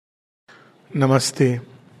नमस्ते।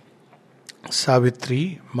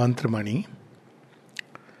 सावित्री मंत्रमणि।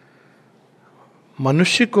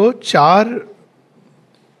 मनुष्य को चार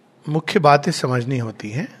मुख्य बातें समझनी होती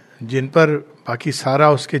हैं जिन पर बाकी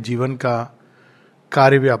सारा उसके जीवन का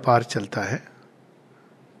कार्य व्यापार चलता है।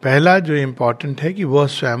 पहला जो इम्पोर्टेंट है कि वह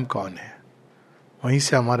स्वयं कौन है, वहीं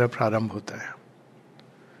से हमारा प्रारंभ होता है।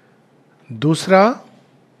 दूसरा,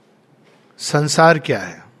 संसार क्या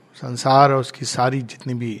है, संसार और उसकी सारी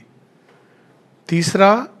जितनी भी।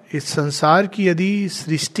 तीसरा, इस संसार की यदि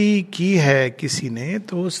सृष्टि की है किसी ने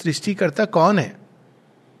तो सृष्टिकर्ता कौन है,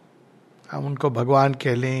 हम उनको भगवान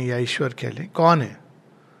कह लें या ईश्वर कह लें, कौन है।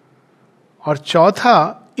 और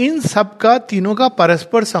चौथा, इन सब का तीनों का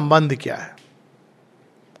परस्पर संबंध क्या है।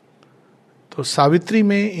 तो सावित्री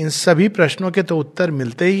में इन सभी प्रश्नों के तो उत्तर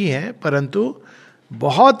मिलते ही हैं, परंतु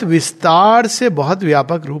बहुत विस्तार से बहुत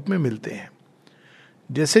व्यापक रूप में मिलते हैं।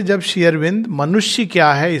 जैसे जब श्री अरविंद मनुष्य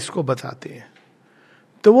क्या है इसको बताते हैं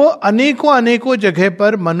तो वो अनेकों अनेकों जगह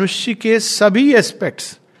पर मनुष्य के सभी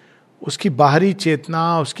एस्पेक्ट्स, उसकी बाहरी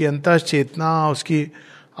चेतना, उसकी अंतः चेतना, उसकी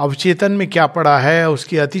अवचेतन में क्या पड़ा है,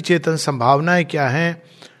 उसकी अतिचेतन संभावनाएं क्या हैं,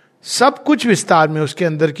 सब कुछ विस्तार में, उसके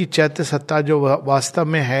अंदर की चैत्य सत्ता जो वास्तव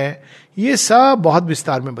में है, ये सब बहुत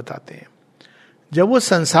विस्तार में बताते हैं। जब वो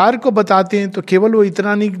संसार को बताते हैं तो केवल वो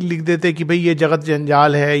इतना नहीं लिख देते कि भाई ये जगत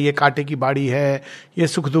जंजाल है, ये कांटे की बाड़ी है, ये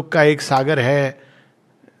सुख दुख का एक सागर है।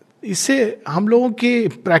 इससे हम लोगों की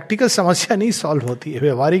प्रैक्टिकल समस्या नहीं सॉल्व होती है,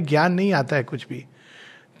 व्यवहारिक ज्ञान नहीं आता है कुछ भी।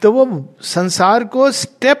 तो वो संसार को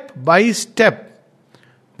स्टेप बाय स्टेप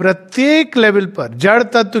प्रत्येक लेवल पर, जड़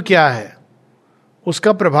तत्व क्या है,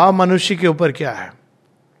 उसका प्रभाव मनुष्य के ऊपर क्या है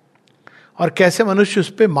और कैसे मनुष्य उस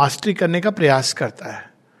पर मास्टरी करने का प्रयास करता है।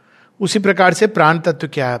 उसी प्रकार से प्राण तत्व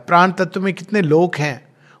क्या है, प्राण तत्व में कितने लोक हैं,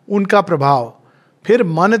 उनका प्रभाव। फिर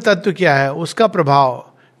मन तत्व क्या है, उसका प्रभाव।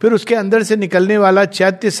 फिर उसके अंदर से निकलने वाला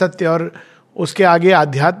चैत्य सत्य और उसके आगे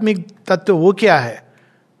आध्यात्मिक तत्व वो क्या है,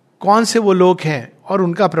 कौन से वो लोक हैं और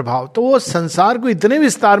उनका प्रभाव। तो वो संसार को इतने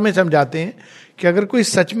विस्तार में समझाते हैं कि अगर कोई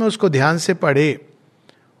सच में उसको ध्यान से पढ़े,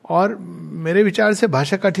 और मेरे विचार से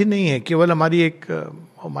भाषा कठिन नहीं है, केवल हमारी एक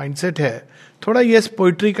माइंडसेट है। थोड़ा यस,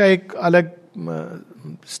 पोइट्री का एक अलग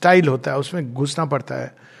स्टाइल होता है, उसमें घुसना पड़ता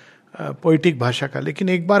है पोइटिक भाषा का, लेकिन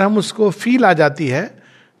एक बार हम उसको फील आ जाती है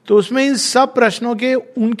तो उसमें इन सब प्रश्नों के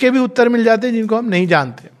उनके भी उत्तर मिल जाते हैं जिनको हम नहीं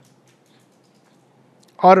जानते।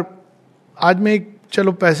 और आज मैं एक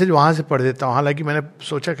चलो पैसेज वहां से पढ़ देता हूं, हालांकि मैंने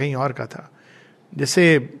सोचा कहीं और का था।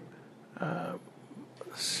 जैसे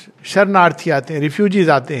शरणार्थी आते हैं, रिफ्यूजीज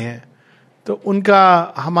आते हैं, तो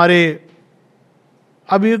उनका हमारे,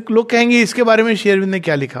 अब ये लोग कहेंगे इसके बारे में श्री अरविंद ने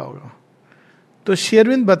क्या लिखा होगा। तो श्री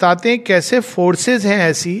अरविंद बताते हैं कैसे फोर्सेस हैं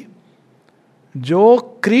ऐसी जो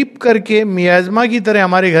क्रीप करके मियाज़मा की तरह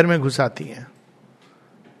हमारे घर में घुस आती हैं,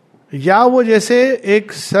 या वो जैसे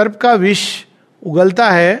एक सर्प का विष उगलता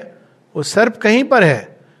है, वो सर्प कहीं पर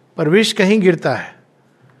है पर विष कहीं गिरता है।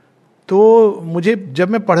 तो मुझे जब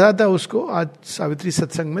मैं पढ़ रहा था उसको आज सावित्री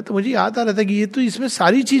सत्संग में, तो मुझे याद आ रहा था कि ये तो इसमें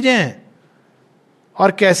सारी चीजें हैं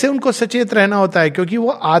और कैसे उनको सचेत रहना होता है, क्योंकि वो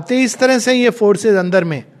आते इस तरह से ये फोर्सेज अंदर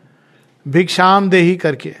में, भिक्षाम देही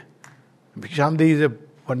करके, भिक्षाम देही इज ए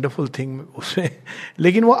वंडरफुल थिंग उसमें,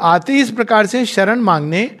 लेकिन वो आते इस प्रकार से शरण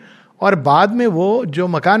मांगने और बाद में वो जो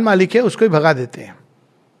मकान मालिक है उसको ही भगा देते हैं।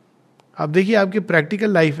 अब देखिए आपकी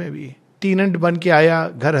प्रैक्टिकल लाइफ में भी, टीनेंट बन के आया,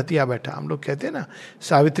 घर हथिया बैठा। हम लोग कहते हैं ना,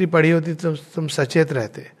 सावित्री पढ़ी होती तो तुम सचेत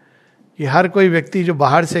रहते कि हर कोई व्यक्ति जो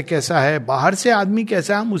बाहर से कैसा है, बाहर से आदमी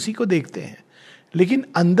कैसा है, हम उसी को देखते हैं, लेकिन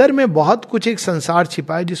अंदर में बहुत कुछ एक संसार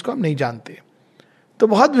छिपा है जिसको हम नहीं जानते। तो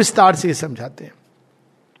बहुत विस्तार से ये समझाते हैं।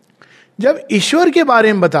 जब ईश्वर के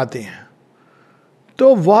बारे में बताते हैं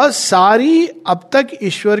तो वह सारी अब तक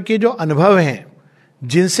ईश्वर के जो अनुभव हैं,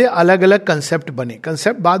 जिनसे अलग अलग कंसेप्ट बने,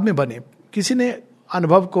 कंसेप्ट बाद में बने, किसी ने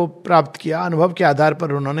अनुभव को प्राप्त किया, अनुभव के आधार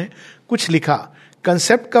पर उन्होंने कुछ लिखा।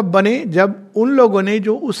 कंसेप्ट कब बने, जब उन लोगों ने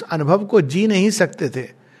जो उस अनुभव को जी नहीं सकते थे,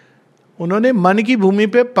 उन्होंने मन की भूमि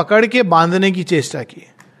पे पकड़ के बांधने की चेष्टा की,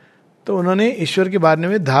 तो उन्होंने ईश्वर के बारे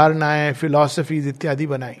में धारणाएं, फिलॉसफीज इत्यादि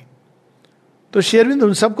बनाई। तो श्री अरविंद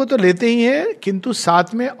उन सबको तो लेते ही हैं, किंतु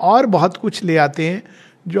साथ में और बहुत कुछ ले आते हैं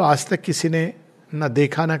जो आज तक किसी ने न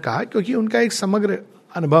देखा न कहा, क्योंकि उनका एक समग्र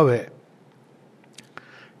अनुभव है।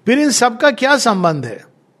 फिर इन सब का क्या संबंध है,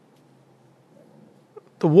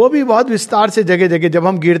 तो वो भी बहुत विस्तार से जगह जगह, जब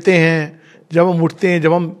हम गिरते हैं, जब हम उठते हैं,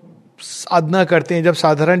 जब हम साधना करते हैं, जब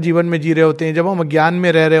साधारण जीवन में जी रहे होते हैं, जब हम अज्ञान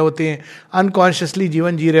में रह रहे होते हैं, अनकॉन्शियसली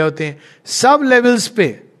जीवन जी रहे होते हैं, सब लेवल्स पे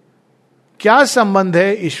क्या संबंध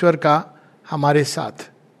है ईश्वर का हमारे साथ,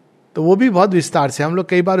 तो वो भी बहुत विस्तार से। हम लोग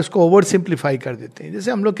कई बार उसको ओवर सिंप्लीफाई कर देते हैं,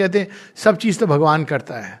 जैसे हम लोग कहते हैं सब चीज तो भगवान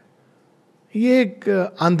करता है। ये एक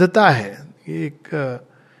अंधता है, ये एक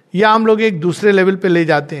या हम लोग एक दूसरे लेवल पे ले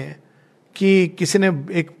जाते हैं कि किसी ने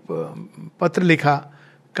एक पत्र लिखा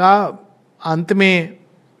का अंत में,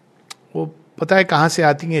 वो पता है कहाँ से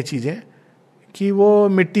आती हैं ये चीज़ें, कि वो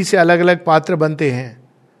मिट्टी से अलग अलग पात्र बनते हैं,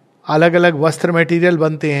 अलग अलग वस्त्र मटेरियल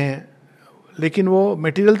बनते हैं, लेकिन वो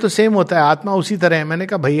मटेरियल तो सेम होता है, आत्मा उसी तरह है। मैंने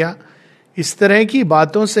कहा भैया इस तरह की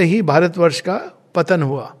बातों से ही भारतवर्ष का पतन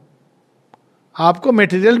हुआ। आपको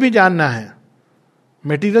मटेरियल भी जानना है,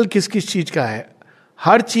 मटेरियल किस किस चीज का है।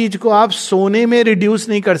 हर चीज को आप सोने में रिड्यूस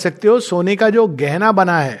नहीं कर सकते हो। सोने का जो गहना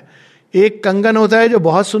बना है, एक कंगन होता है जो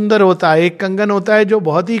बहुत सुंदर होता है, एक कंगन होता है जो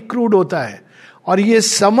बहुत ही क्रूड होता है, और ये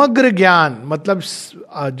समग्र ज्ञान मतलब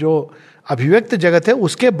जो अभिव्यक्त जगत है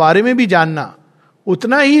उसके बारे में भी जानना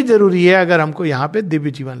उतना ही जरूरी है अगर हमको यहाँ पे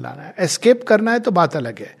दिव्य जीवन लाना है। एस्केप करना है तो बात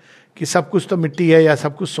अलग है कि सब कुछ तो मिट्टी है या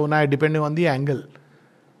सब कुछ सोना है, डिपेंडिंग ऑन दी एंगल।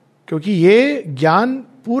 क्योंकि ये ज्ञान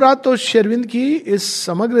पूरा तो शेरविंद की इस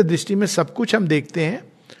समग्र दृष्टि में सब कुछ हम देखते हैं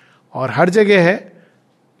और हर जगह है।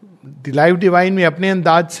 द लाइफ डिवाइन में अपने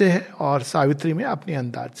अंदाज से है और सावित्री में अपने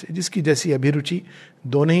अंदाज से, जिसकी जैसी अभिरुचि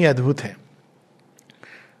दोनों ही अद्भुत है।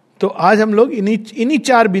 तो आज हम लोग इन्हीं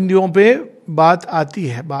 4 बिंदुओं पे बात आती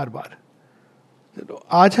है बार बार। चलो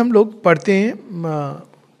आज हम लोग पढ़ते हैं,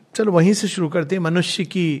 चलो वहीं से शुरू करते हैं, मनुष्य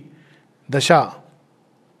की दशा।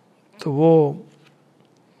 तो वो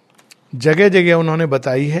जगह जगह उन्होंने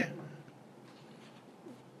बताई है।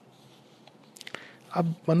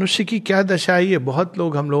 अब मनुष्य की क्या दशा है ये बहुत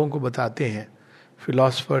लोग हम लोगों को बताते हैं,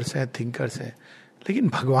 फिलोसफर्स हैं, थिंकर्स हैं, लेकिन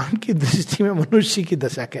भगवान की दृष्टि में मनुष्य की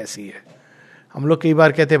दशा कैसी है? हम लोग कई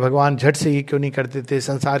बार कहते हैं भगवान झट से ये क्यों नहीं करते थे,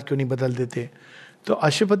 संसार क्यों नहीं बदल देते। तो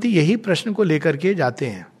अशुपति यही प्रश्न को लेकर के जाते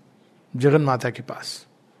हैं जगन माता के पास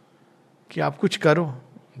कि आप कुछ करो,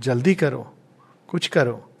 जल्दी करो, कुछ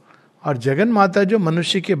करो। और जगन माता जो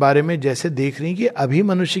मनुष्य के बारे में जैसे देख रही कि अभी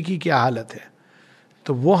मनुष्य की क्या हालत है,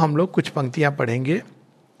 तो वो हम लोग कुछ पंक्तियां पढ़ेंगे।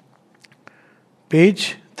 Page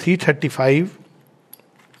 335,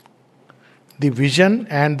 the vision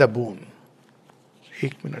and the boon.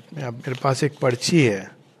 एक मिनट में, अब मेरे पास एक पर्ची है,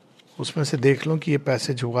 उसमें से देख लो कि ये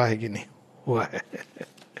पैसेज हुआ है कि नहीं हुआ है।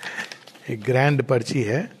 एक ग्रैंड पर्ची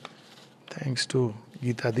है, थैंक्स टू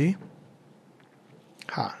गीता दी।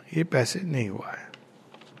 हाँ, ये पैसेज नहीं हुआ है,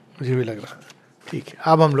 मुझे भी लग रहा है। ठीक है,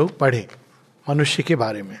 अब हम लोग पढ़ें मनुष्य के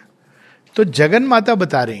बारे में। तो जगन माता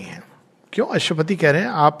बता रही हैं, क्यों अशुपति कह रहे हैं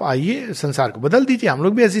आप आइए संसार को बदल दीजिए। हम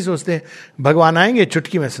लोग भी ऐसे ही सोचते हैं, भगवान आएंगे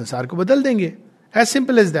चुटकी में संसार को बदल देंगे, एज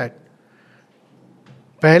सिंपल एज दैट।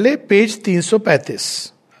 पहले पेज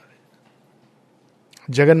 335,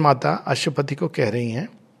 जगन माता अशुपति को कह रही हैं,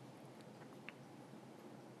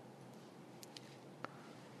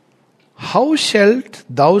 how shalt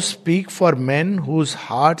thou speak for men whose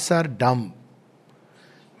hearts are dumb,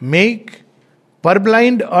 make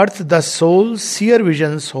purblind earth the soul seer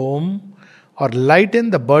visions home, और lighten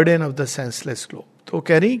the burden of the senseless globe. तो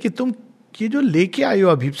कह रही कि तुम ये जो लेके आए हो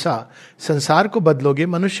अभिप्सा, संसार को बदलोगे,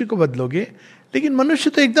 मनुष्य को बदलोगे, लेकिन मनुष्य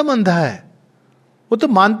तो एकदम अंधा है, वो तो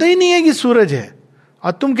मानता ही नहीं है कि सूरज है।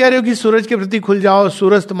 और तुम कह रहे हो कि सूरज के प्रति खुल जाओ,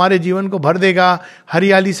 सूरज तुम्हारे जीवन को भर देगा,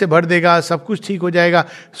 हरियाली से भर देगा, सब कुछ ठीक हो जाएगा,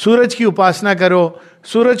 सूरज की उपासना करो,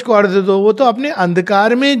 सूरज को अर्घ्य दो। वो तो अपने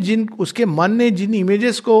अंधकार में जिन उसके मन ने जिन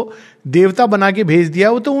इमेजेस को देवता बना के भेज दिया,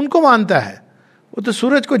 वो तो उनको मानता है, वो तो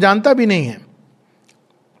सूरज को जानता भी नहीं है।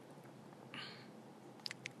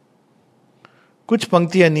 कुछ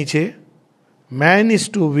पंक्तियां नीचे, man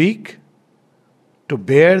is too weak to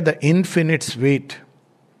bear the infinite's weight,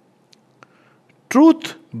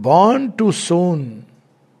 truth born too soon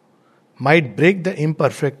might break the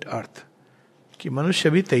imperfect earth. कि मनुष्य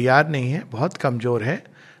अभी तैयार नहीं है, बहुत कमजोर है,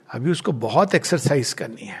 अभी उसको बहुत एक्सरसाइज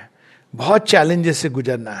करनी है, बहुत चैलेंजेस से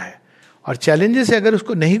गुजरना है। और चैलेंजेस से अगर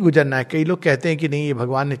उसको नहीं गुजरना है, कई लोग कहते हैं कि नहीं ये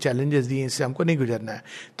भगवान ने चैलेंजेस दिए, इससे हमको नहीं गुजरना है,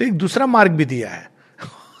 तो एक दूसरा मार्ग भी दिया है।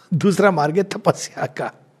 दूसरा मार्ग है तपस्या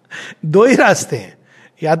का। 2 ही रास्ते हैं,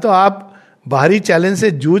 या तो आप बाहरी चैलेंज से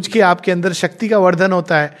जूझ के आपके अंदर शक्ति का वर्धन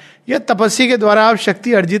होता है, या तपस्या के द्वारा आप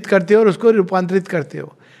शक्ति अर्जित करते हो और उसको रूपांतरित करते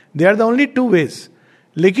हो। They are the only 2 ways.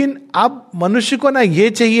 लेकिन अब मनुष्य को ना ये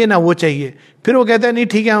चाहिए ना वो चाहिए। फिर वो कहता है नहीं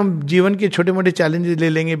ठीक है, हम जीवन के छोटे मोटे चैलेंजेस ले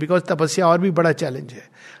लेंगे, बिकॉज तपस्या और भी बड़ा चैलेंज है।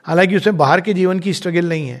 हालांकि उसमें बाहर के जीवन की स्ट्रगल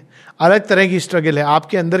नहीं है, अलग तरह की स्ट्रगल है,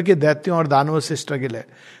 आपके अंदर के दैत्यों और दानवों से स्ट्रगल है।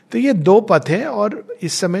 तो ये 2 पथ है, और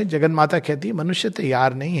इस समय जगन माता कहती है मनुष्य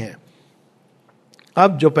तैयार नहीं है।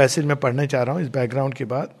 अब जो पैसेज मैं पढ़ने चाह रहा हूं इस बैकग्राउंड के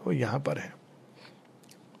बाद, वो यहां पर है।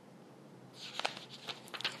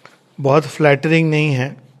 बहुत फ्लैटरिंग नहीं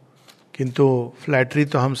है, किंतु फ्लैटरी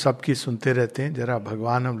तो हम सबकी सुनते रहते हैं। जरा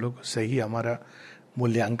भगवान हम लोग सही हमारा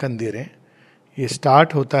मूल्यांकन दे रहे हैं। ये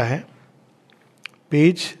स्टार्ट होता है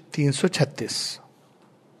page 336,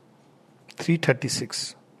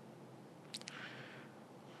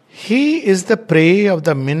 he is the prey of the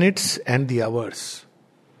minutes and the hours.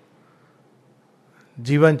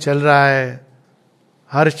 जीवन चल रहा है,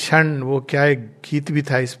 हर क्षण, वो क्या एक गीत भी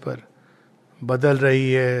था इस पर, बदल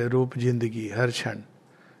रही है रूप जिंदगी हर क्षण,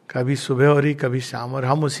 कभी सुबह हो रही कभी शाम, और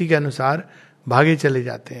हम उसी के अनुसार भागे चले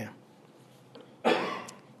जाते हैं.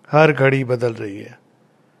 हर घड़ी बदल रही है.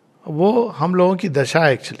 वो हम लोगों की दशा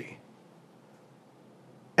actually.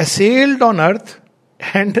 Assailed on earth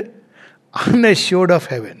and unassured of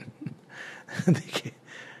heaven. देखिए,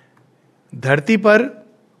 धरती पर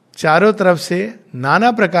चारों तरफ से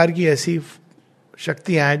नाना प्रकार की ऐसी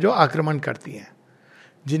शक्तियां हैं जो आक्रमण करती हैं,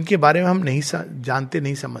 जिनके बारे में हम नहीं जानते,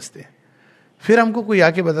 नहीं समझते. फिर हमको कोई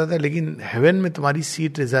आके बताता है लेकिन हेवन में तुम्हारी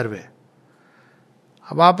सीट रिजर्व है.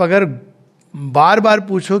 अब आप अगर बार बार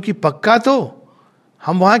पूछो कि पक्का, तो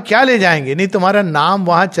हम वहां क्या ले जाएंगे? नहीं, तुम्हारा नाम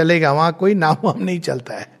वहां चलेगा. वहां कोई नाम वाम नहीं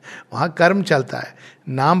चलता है, वहां कर्म चलता है.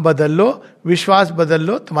 नाम बदल लो, विश्वास बदल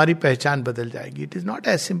लो, तुम्हारी पहचान बदल जाएगी. It is not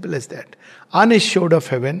as simple as that. अनएश्योर्ड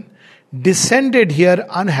of haven, descended here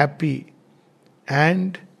unhappy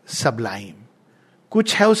and Sublime.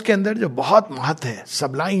 कुछ है उसके अंदर जो बहुत महत्व है,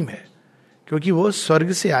 सबलाइम है, क्योंकि वो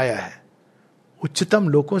स्वर्ग से आया है, उच्चतम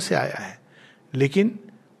लोकों से आया है, लेकिन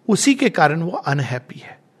उसी के कारण वो अनहैप्पी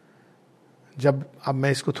है. जब अब मैं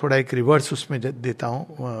इसको थोड़ा एक रिवर्स उसमें देता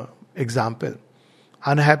हूं example,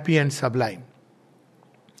 unhappy and Sublime.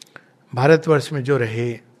 Bharatvarsh में जो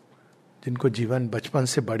रहे, जिनको जीवन बचपन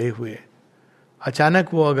से बड़े हुए, अचानक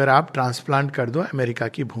वो अगर आप ट्रांसप्लांट कर दो अमेरिका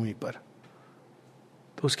की भूमि पर,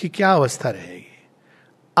 तो उसकी क्या अवस्था रहेगी?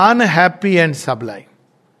 Unhappy and Sublime.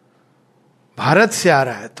 भारत से आ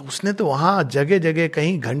रहा है तो उसने तो वहां जगह जगह,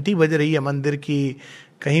 कहीं घंटी बज रही है मंदिर की,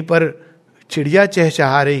 कहीं पर चिड़िया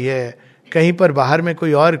चहचहा रही है, कहीं पर बाहर में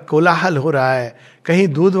कोई और कोलाहल हो रहा है, कहीं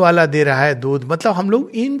दूध वाला दे रहा है दूध. मतलब हम लोग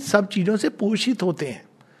इन सब चीजों से पोषित होते हैं.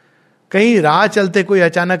 कहीं राह चलते कोई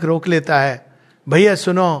अचानक रोक लेता है, भैया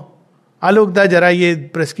सुनो, आलोकदा जरा ये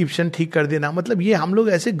प्रेस्क्रिप्शन ठीक कर देना. मतलब ये हम लोग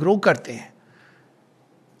ऐसे ग्रो करते हैं.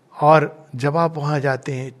 और जब आप वहां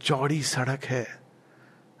जाते हैं, चौड़ी सड़क है,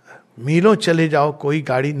 मीलों चले जाओ, कोई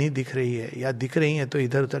गाड़ी नहीं दिख रही है, या दिख रही है तो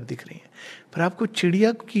इधर उधर दिख रही है, पर आपको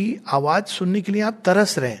चिड़िया की आवाज सुनने के लिए आप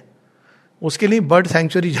तरस रहे हैं. उसके लिए बर्ड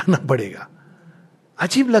सैंक्चुरी जाना पड़ेगा.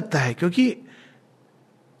 अजीब लगता है, क्योंकि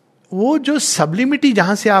वो जो सब्लिमिटी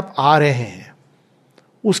जहां से आप आ रहे हैं,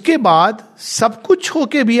 उसके बाद सब कुछ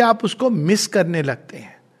होके भी आप उसको मिस करने लगते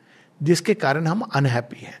हैं, जिसके कारण हम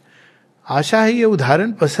अनहैप्पी हैं. आशा है ये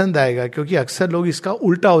उदाहरण पसंद आएगा, क्योंकि अक्सर लोग इसका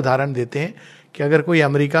उल्टा उदाहरण देते हैं कि अगर कोई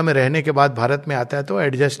अमेरिका में रहने के बाद भारत में आता है तो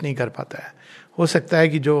एडजस्ट नहीं कर पाता है. हो सकता है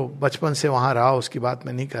कि जो बचपन से वहां रहा, उसकी बात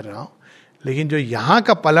मैं नहीं कर रहा हूं, लेकिन जो यहाँ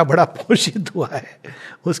का पला बड़ा पोषित हुआ है,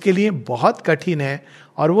 उसके लिए बहुत कठिन है.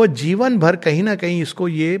 और वो जीवन भर कहीं ना कहीं इसको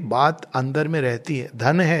ये बात अंदर में रहती है,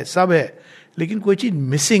 धन है, सब है, लेकिन कोई चीज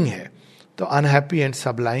मिसिंग है. तो unhappy and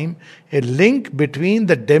Sublime, A link between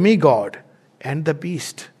the Demi God and the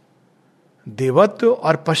beast. देवत्व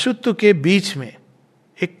और पशुत्व के बीच में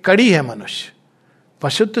एक कड़ी है. मनुष्य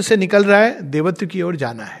पशुत्व से निकल रहा है, देवत्व की ओर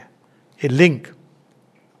जाना है. ए लिंक,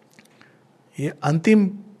 ये अंतिम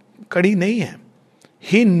कड़ी नहीं है.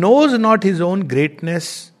 He knows not his own greatness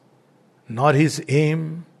nor his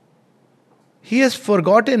aim, he has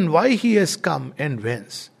forgotten why he has come and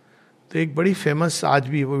veins. तो एक बड़ी फेमस आज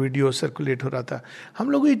भी वो वीडियो सर्कुलेट हो रहा था. हम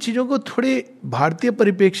लोग ये चीजों को थोड़े भारतीय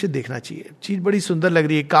परिप्रेक्ष्य देखना चाहिए. चीज बड़ी सुंदर लग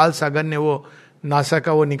रही है. कार्ल सागन ने वो नासा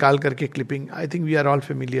का वो निकाल करके clipping, I think we are all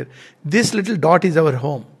familiar, this little dot is our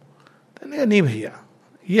home. नहीं भैया,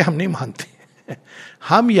 ये हम नहीं मानते.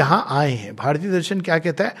 हम यहां आए हैं. भारतीय दर्शन क्या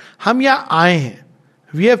कहता है? हम यहां आए हैं.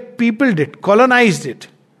 We have peopled it, colonised it.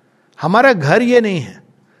 हमारा घर ये नहीं है.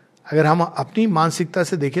 अगर हम अपनी मानसिकता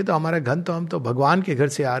से देखें तो हमारा घर तो, हम तो भगवान के घर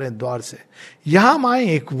से आ रहे हैं, द्वार से. यहां हम आए,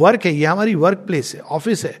 एक वर्क है, ये हमारी वर्क प्लेस है,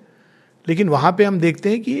 ऑफिस है. लेकिन वहां पे हम देखते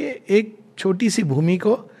हैं कि ये एक छोटी सी भूमि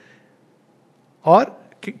को, और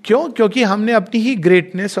क्यों? क्योंकि हमने अपनी ही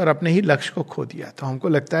ग्रेटनेस और अपने ही लक्ष्य को खो दिया. तो हमको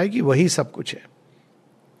लगता है कि वही सब कुछ है.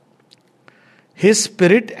 His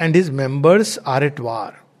spirit and his members are at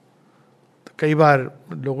war. तो कई बार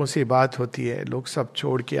लोगों से बात होती है, लोग सब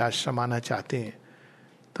छोड़ के आश्रम आना चाहते हैं.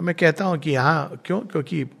 तो मैं कहता हूं कि यहाँ क्यों?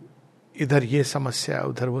 क्योंकि इधर ये समस्या है,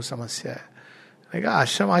 उधर वो समस्या है. मैंने कहा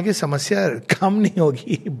आश्रम आके समस्या कम नहीं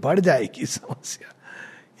होगी, बढ़ जाएगी समस्या.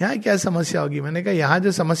 यहाँ क्या समस्या होगी? मैंने कहा यहाँ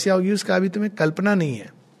जो समस्या होगी उसका अभी तुम्हें कल्पना नहीं है.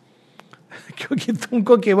 क्योंकि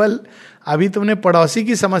तुमको केवल अभी तुमने पड़ोसी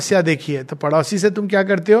की समस्या देखी है, तो पड़ोसी से तुम क्या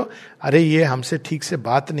करते हो? अरे ये हमसे ठीक से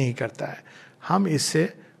बात नहीं करता है, हम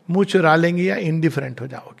इससे मुंह चुरा लेंगे या इंडिफरेंट हो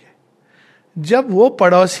जाओगे. जब वो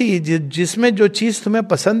पड़ोसी जिसमें जो चीज तुम्हें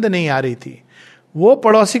पसंद नहीं आ रही थी, वो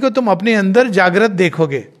पड़ोसी को तुम अपने अंदर जागृत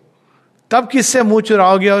देखोगे, तब किससे मुंह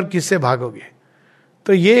चुराओगे और किससे भागोगे?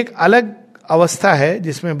 तो ये एक अलग अवस्था है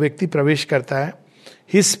जिसमें व्यक्ति प्रवेश करता है.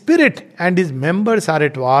 His spirit and his members are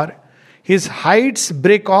at war. His Heights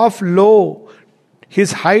break of low.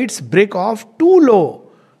 His Heights break of to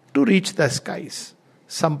low to reach the skies.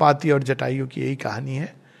 Sampati और जटायु की यही कहानी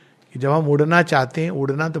है कि जब हम उड़ना चाहते हैं,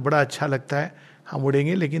 उड़ना तो बड़ा अच्छा लगता है, हम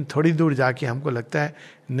उड़ेंगे, लेकिन थोड़ी दूर जाके हमको लगता है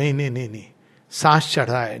नहीं नहीं नहीं नहीं, सांस चढ़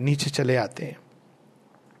रहा है, नीचे चले आते हैं.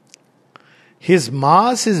 His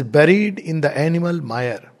mass is buried in the animal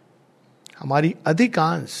मायर. हमारी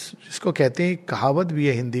अधिकांश, जिसको कहते हैं, कहावत भी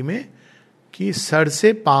है हिंदी में कि सर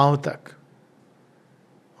से पांव तक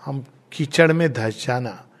हम कीचड़ में धंस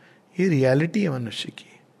जाना, ये रियलिटी है मनुष्य की.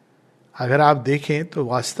 अगर आप देखें तो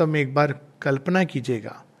वास्तव में एक बार कल्पना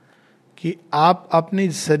कीजिएगा कि आप अपने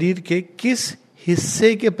शरीर के किस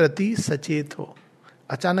हिस्से के प्रति सचेत हो.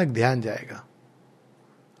 अचानक ध्यान जाएगा.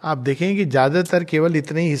 आप देखेंगे कि ज्यादातर केवल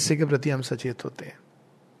इतने ही हिस्से के प्रति हम सचेत होते हैं.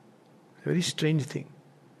 Very strange thing.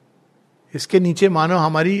 इसके नीचे मानो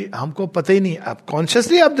हमको पता ही नहीं. आप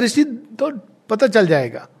कॉन्शियसली आप दृष्टि तो पता चल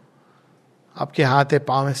जाएगा, आपके हाथ है,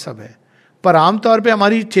 पांव है, सब है, पर आमतौर पे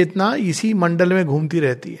हमारी चेतना इसी मंडल में घूमती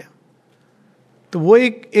रहती है. तो वो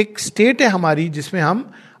एक स्टेट है हमारी जिसमें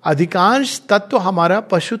हम अधिकांश तत्व हमारा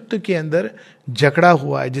पशुत्व के अंदर जकड़ा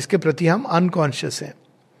हुआ है, जिसके प्रति हम अनकॉन्शियस हैं.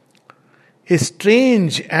 A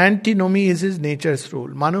strange antinomy is his nature's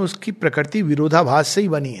rule. मानो उसकी प्रकृति विरोधाभास से ही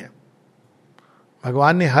बनी है.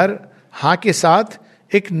 भगवान ने हर हाँ के साथ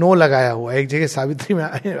एक नो लगाया हुआ है. एक जगह सावित्री में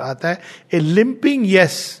आता है, a limping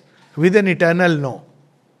yes with an eternal no.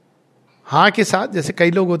 हाँ के साथ, जैसे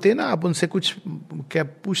कई लोग होते हैं ना, आप उनसे कुछ क्या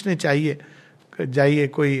पूछने चाहिए, जाइए,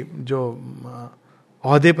 कोई जो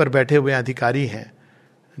ओहदे पर बैठे हुए अधिकारी हैं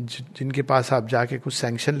जिनके पास आप जाके कुछ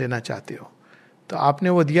सैंक्शन लेना चाहते हो, तो आपने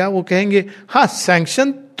वो दिया, वो कहेंगे हाँ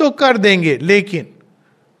सैंक्शन तो कर देंगे, लेकिन,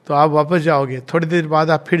 तो आप वापस जाओगे, थोड़ी देर बाद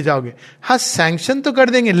आप फिर जाओगे, हाँ सैंक्शन तो कर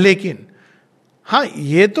देंगे लेकिन, हाँ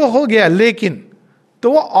ये तो हो गया लेकिन.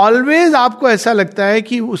 तो वो ऑलवेज आपको ऐसा लगता है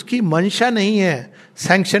कि उसकी मंशा नहीं है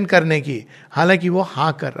सैंक्शन करने की, हालांकि वो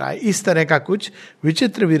हाँ कर रहा है. इस तरह का कुछ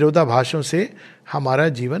विचित्र विरोधाभासों से हमारा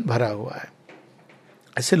जीवन भरा हुआ है.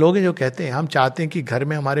 ऐसे लोग हैं जो कहते हैं हम चाहते हैं कि घर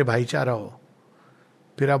में हमारे भाईचारा हो.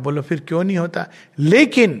 फिर आप बोलो फिर क्यों नहीं होता?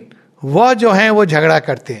 लेकिन वह जो है वो झगड़ा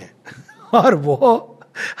करते हैं. और वो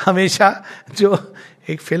हमेशा, जो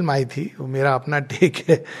एक फिल्म आई थी, वो मेरा अपना टेक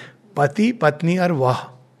है, पति पत्नी और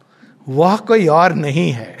वह कोई और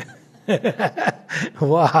नहीं है.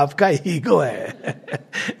 वह आपका ईगो है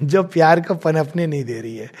जो प्यार को पनपने नहीं दे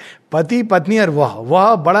रही है. पति पत्नी और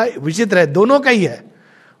वह बड़ा विचित्र है, दोनों का ही है,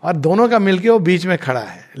 और दोनों का मिलके वो बीच में खड़ा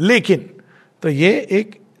है. लेकिन तो ये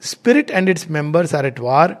एक spirit and its members are at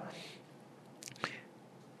war.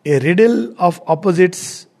 A riddle of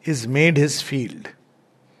opposites is made his field.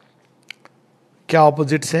 क्या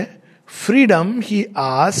ऑपोजिट्स है? Freedom he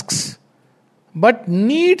asks but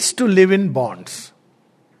needs to live in bonds.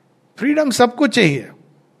 Freedom सबको चाहिए,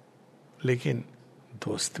 लेकिन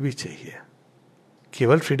दोस्त भी चाहिए.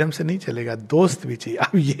 केवल फ्रीडम से नहीं चलेगा, दोस्त भी चाहिए.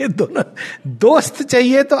 अब ये दोनों, दोस्त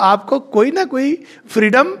चाहिए तो आपको कोई ना कोई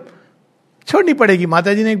फ्रीडम छोड़नी पड़ेगी.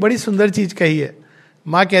 माता जी ने एक बड़ी सुंदर चीज कही है.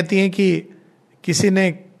 माँ कहती हैं कि किसी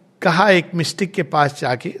ने कहा, एक मिस्टिक के पास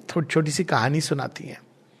जाके थोड़ी छोटी सी कहानी सुनाती हैं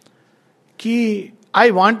कि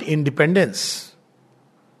आई वॉन्ट इंडिपेंडेंस.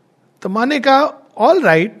 तो माँ ने कहा all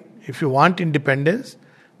right, if you want independence,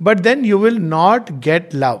 but then you will not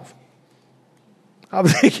get love. अब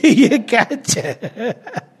देखिए ये कैच है.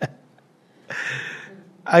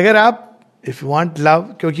 अगर आप इफ यू वांट लव,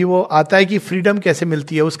 क्योंकि वो आता है कि फ्रीडम कैसे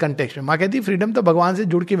मिलती है उस कंटेक्स्ट में. माँ कहती है फ्रीडम तो भगवान से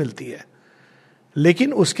जुड़ के मिलती है,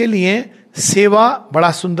 लेकिन उसके लिए सेवा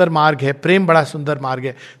बड़ा सुंदर मार्ग है, प्रेम बड़ा सुंदर मार्ग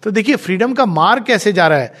है. तो देखिए फ्रीडम का मार्ग कैसे जा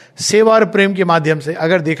रहा है, सेवा और प्रेम के माध्यम से.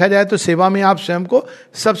 अगर देखा जाए तो सेवा में आप स्वयं को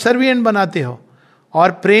सबसर्विएंट बनाते हो,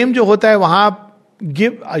 और प्रेम जो होता है वहां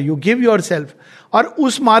यू गिव योर सेल्फ. और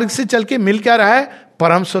उस मार्ग से चल के मिल क्या रहा है?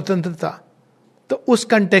 परम स्वतंत्रता. तो उस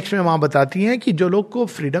कंटेक्स्ट में वहां बताती हैं कि जो लोग को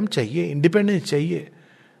फ्रीडम चाहिए, इंडिपेंडेंस चाहिए,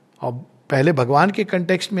 और पहले भगवान के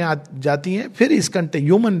कंटेक्स्ट में जाती हैं, फिर इस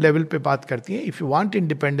ह्यूमन लेवल पे बात करती हैं. If you want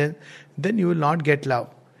independence then you will not get love.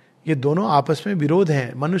 ये दोनों आपस में विरोध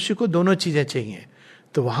हैं, मनुष्य को दोनों चीजें चाहिए.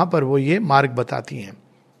 तो वहां पर वो ये मार्ग बताती हैं.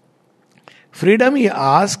 Freedom he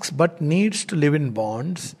asks but needs to live in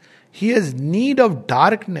bonds. He has need of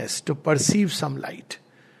darkness to perceive some light.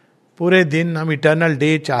 पूरे दिन हम इटर्नल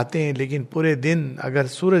डे चाहते हैं, लेकिन पूरे दिन अगर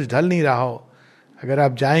सूरज ढल नहीं रहा हो, अगर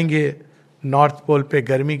आप जाएंगे नॉर्थ पोल पे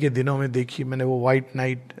गर्मी के दिनों में, देखिए मैंने वो वाइट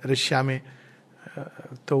नाइट रशिया में,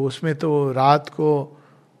 तो उसमें तो रात को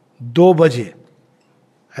 2 बजे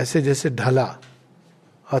ऐसे जैसे ढला,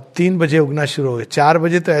 और 3 बजे उगना शुरू हो गया, 4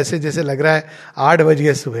 बजे तो ऐसे जैसे लग रहा है 8 बज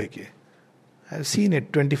गए सुबह के। I seen it.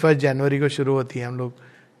 21 जनवरी को शुरू होती है, हम लोग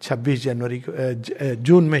 26 जनवरी को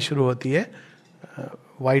जून में शुरू होती है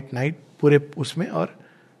वाइट नाइट पूरे उसमें, और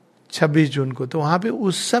 26 जून को। तो वहां पे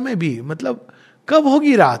उस समय भी मतलब कब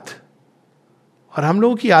होगी रात, और हम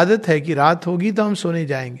लोगों की आदत है कि रात होगी तो हम सोने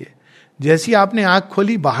जाएंगे। जैसी आपने आंख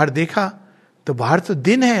खोली, बाहर देखा तो बाहर तो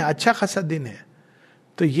दिन है, अच्छा खासा दिन है।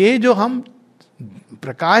 तो ये जो हम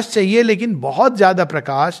प्रकाश चाहिए, लेकिन बहुत ज्यादा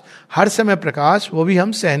प्रकाश, हर समय प्रकाश, वो भी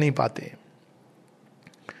हम सह नहीं पाते।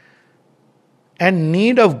 And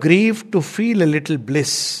need of grief to feel a little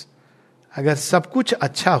bliss. अगर सब कुछ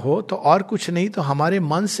अच्छा हो तो और कुछ नहीं तो हमारे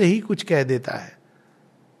मन से ही कुछ कह देता है,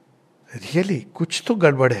 रियली कुछ तो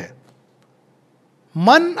गड़बड़ है।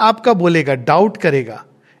 मन आपका बोलेगा, डाउट करेगा।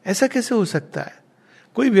 ऐसा कैसे हो सकता है?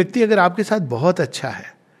 कोई व्यक्ति अगर आपके साथ बहुत अच्छा है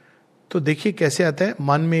तो देखिए कैसे आता है,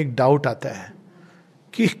 मन में एक डाउट आता है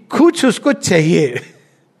कि कुछ उसको चाहिए।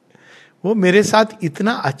 वो मेरे साथ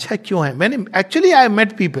इतना अच्छा क्यों है? मैंने एक्चुअली आई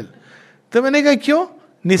मेट पीपल, तो मैंने कहा क्यों?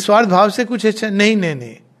 निस्वार्थ भाव से कुछ अच्छा नहीं, नहीं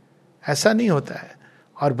नहीं, ऐसा नहीं होता है।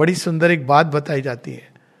 और बड़ी सुंदर एक बात बताई जाती है,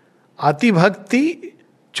 आति भक्ति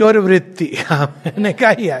चोर वृत्ति। मैंने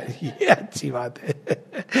कहा यार ये अच्छी बात है।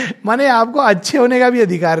 माने आपको अच्छे होने का भी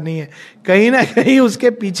अधिकार नहीं है, कहीं ना कहीं उसके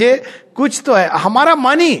पीछे कुछ तो है। हमारा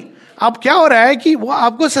मन ही, अब क्या हो रहा है कि वो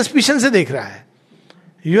आपको सस्पिशन से देख रहा है।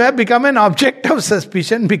 You have become an object of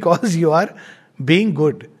suspicion because you are being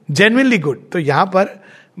good, genuinely good. तो यहां पर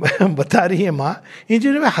बता रही है माँ, इन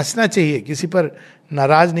चीजों में हंसना चाहिए, किसी पर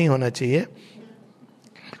नाराज नहीं होना चाहिए।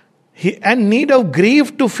 And need of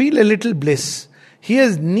grief to feel a little bliss, he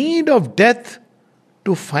has need of death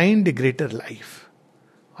to find A greater life.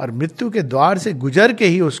 और मृत्यु के द्वार से गुजर के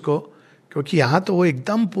ही उसको, क्योंकि यहां तो वो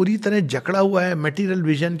एकदम पूरी तरह जकड़ा हुआ है मटेरियल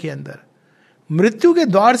विजन के अंदर, मृत्यु के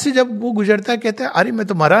द्वार से जब वो गुजरता है कहता है अरे मैं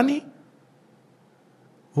तो मरा नहीं,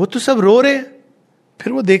 वो तो सब रो रहे हैं।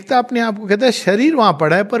 फिर वो देखता अपने आप को, कहता है शरीर वहां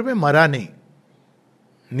पड़ा है पर मैं मरा नहीं।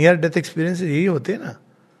 नियर डेथ एक्सपीरियंस यही होते हैं ना।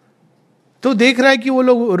 तो देख रहा है कि वो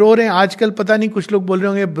लोग रो रहे हैं। आजकल पता नहीं, कुछ लोग बोल रहे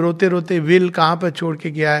होंगे रोते रोते विल कहाँ पर छोड़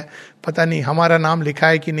के गया है, पता नहीं हमारा नाम लिखा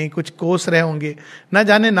है कि नहीं, कुछ कोस रहे होंगे ना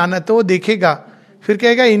जाने नाना। तो वो देखेगा, फिर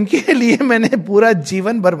कहेगा इनके लिए मैंने पूरा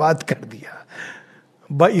जीवन बर्बाद कर दिया,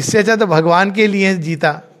 इससे अच्छा तो भगवान के लिए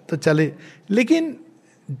जीता तो चले। लेकिन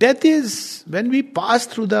death is when we pass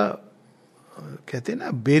through the, कहते हैं ना,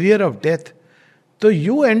 बैरियर ऑफ डेथ, तो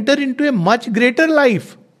you enter into a much greater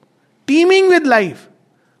life, teeming with life.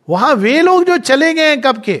 वहां वे लोग जो चले गए हैं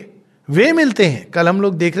कब के, वे मिलते हैं। कल हम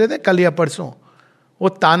लोग देख रहे थे, कल या परसों, वो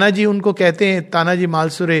तानाजी, उनको कहते हैं तानाजी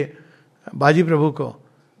मालसुरे बाजी प्रभु को,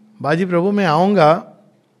 बाजी प्रभु मैं आऊंगा,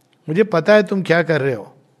 मुझे पता है तुम क्या कर रहे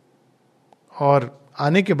हो, और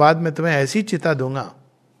आने के बाद मैं तुम्हें ऐसी चिता दूंगा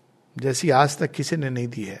जैसी आज तक किसी ने नहीं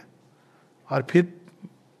दी है। और फिर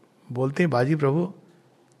बोलते हैं बाजी प्रभु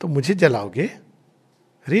तो मुझे जलाओगे?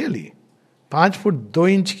 रियली 5 फुट 2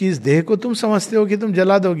 इंच की इस देह को तुम समझते हो कि तुम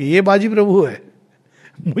जला दोगे? ये बाजी प्रभु है,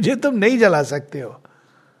 मुझे तुम नहीं जला सकते हो।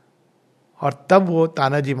 और तब वो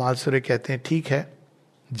तानाजी मालसुरे कहते हैं ठीक है,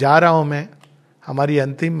 जा रहा हूं मैं, हमारी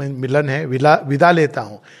अंतिम मिलन है, विदा लेता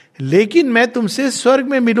हूं, लेकिन मैं तुमसे स्वर्ग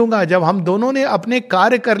में मिलूंगा जब हम दोनों ने अपने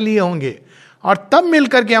कार्य कर लिए होंगे, और तब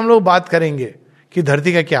मिलकर के हम लोग बात करेंगे कि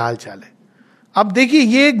धरती का क्या हाल चाल है। अब देखिए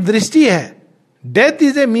ये एक दृष्टि है, death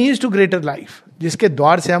is a means to greater life, जिसके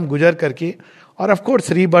द्वार से हम गुजर करके, और ऑफ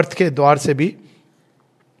कोर्स रीबर्थ के द्वार से भी।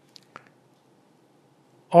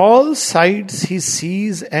 All sides he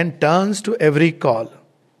sees and turns to every call.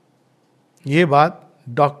 ये बात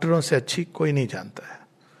डॉक्टरों से अच्छी कोई नहीं जानता है।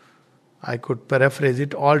 I could paraphrase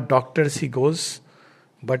it, all doctors he goes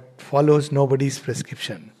but follows nobody's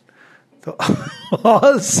prescription. तो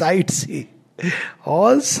all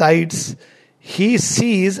sides he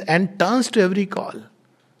sees and turns to every call.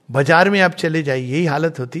 बाजार में आप चले जाइए, यही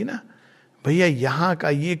हालत होती है ना, भैया यहाँ का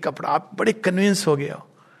ये कपड़ा, आप बड़े कन्विंस हो गए हो,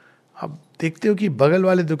 अब देखते हो कि बगल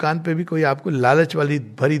वाले दुकान पे भी कोई आपको लालच वाली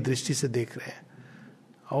भरी दृष्टि से देख रहे हैं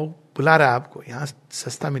और बुला रहा है आपको, यहाँ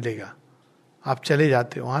सस्ता मिलेगा, आप चले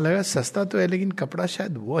जाते हो, वहां लगा सस्ता तो है लेकिन कपड़ा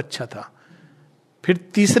शायद वो अच्छा था। फिर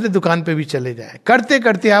तीसरे दुकान पे भी चले जाए, करते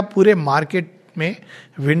करते आप पूरे मार्केट में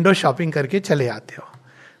विंडो शॉपिंग करके चले आते हो।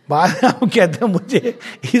 बाद में आप कहते हो मुझे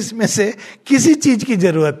इसमें से किसी चीज की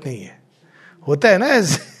जरूरत नहीं है। होता है ना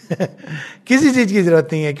ऐसे किसी चीज की जरूरत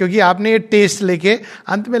नहीं है, क्योंकि आपने ये टेस्ट लेके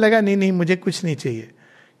अंत में लगा नहीं नहीं मुझे कुछ नहीं चाहिए,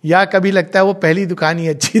 या कभी लगता है वो पहली दुकान ही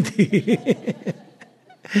अच्छी थी।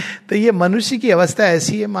 तो ये मनुष्य की अवस्था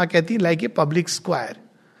ऐसी है, माँ कहती है लाइक ए पब्लिक स्क्वायर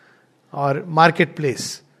और मार्केट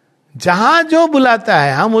प्लेस, जहां जो बुलाता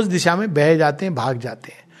है हम उस दिशा में बह जाते हैं, भाग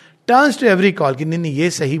जाते हैं। टर्न्स टू एवरी कॉल कि नहीं नहीं ये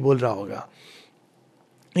सही बोल रहा होगा।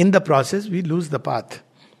 In the process we lose the path.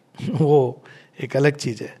 वो एक अलग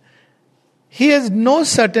चीज है. He has no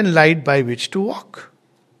certain light by which to walk.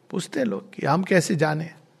 पूछते हैं लोग कि हम कैसे जाने,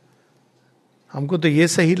 हमको तो ये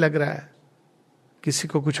सही लग रहा है, किसी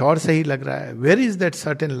को कुछ और सही लग रहा है. Where is that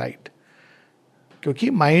certain light? क्योंकि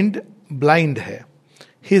माइंड ब्लाइंड है.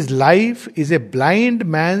 His life is a blind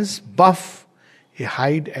mains buff, A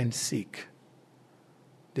hide and seek.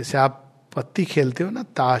 जैसे आप पत्ती खेलते हो ना,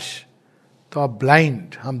 ताश, तो आप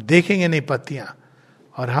ब्लाइंड, हम देखेंगे नहीं पत्तियां,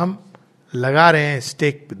 और हम लगा रहे हैं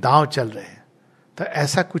स्टेक, दांव चल रहे हैं. तो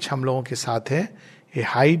ऐसा कुछ हम लोगों के साथ है. A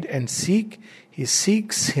hide and seek, he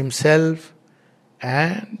seeks himself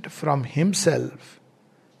and from himself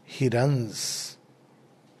he runs.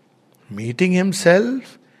 Meeting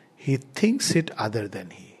himself he thinks it other than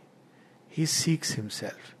he seeks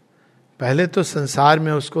himself. पहले तो संसार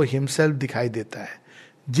में उसको हिमसेल्फ दिखाई देता है.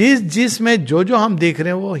 जिस में जो हम देख रहे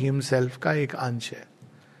हैं वो हिमसेल्फ का एक अंश है.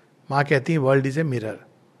 माँ कहती है वर्ल्ड इज ए मिरर.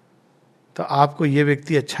 तो आपको ये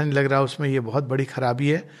व्यक्ति अच्छा नहीं लग रहा, उसमें ये बहुत बड़ी खराबी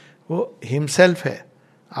है, वो हिमसेल्फ है.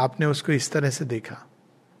 आपने उसको इस तरह से देखा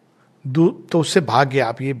तो उससे भाग गया,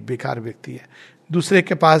 आप ये बेकार व्यक्ति है. दूसरे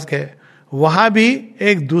के पास गए, वहां भी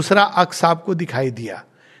एक दूसरा अक्स आपको दिखाई दिया,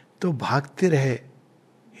 तो भागते रहे.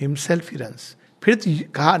 Himself he runs. फिर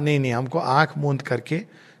कहा नहीं, हमको आंख मूंद करके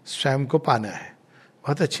स्वयं को पाना है.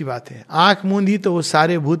 बहुत अच्छी बात है. आंख मूंदी तो वो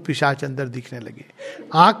सारे भूत पिशाच अंदर दिखने लगे.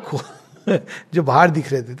 आंख जो बाहर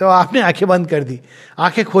दिख रहे थे, तो आपने आंखें बंद कर दी,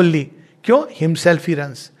 आंखें खोल ली. क्यों? Himself he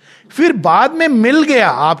runs. फिर बाद में मिल गया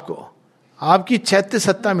आपको, आपकी चैत्य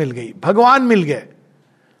सत्ता मिल गई, भगवान मिल गए.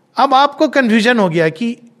 अब आपको कंफ्यूजन हो गया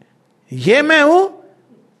कि ये मैं हूं,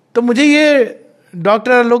 तो मुझे ये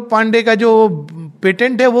डॉक्टर आलोक पांडे का जो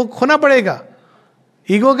पेटेंट है वो खोना पड़ेगा.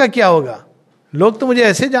 ईगो का क्या होगा? लोग तो मुझे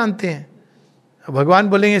ऐसे जानते हैं. भगवान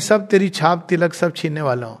बोलेंगे सब तेरी छाप तिलक सब छीनने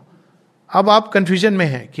वाला हूं. अब आप कंफ्यूजन में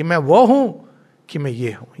हैं कि मैं वो हूं कि मैं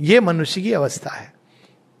ये हूं. ये मनुष्य की अवस्था है.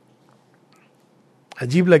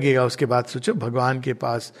 अजीब लगेगा. उसके बाद सोचो भगवान के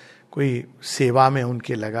पास कोई सेवा में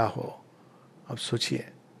उनके लगा हो. अब सोचिए,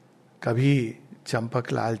 कभी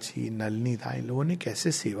चंपक लाल जी, नलिनी दाई, लोगों ने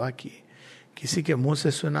कैसे सेवा की. किसी के मुंह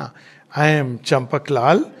से सुना I am Champak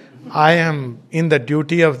Lal, I am in the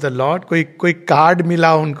duty of the Lord. कोई कार्ड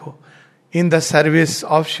मिला उनको, in the service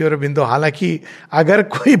of Shri Aurobindo. हालांकि अगर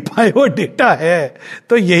कोई बायोडेटा है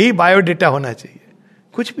तो यही बायोडेटा होना चाहिए.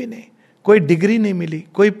 कुछ भी नहीं, कोई डिग्री नहीं मिली,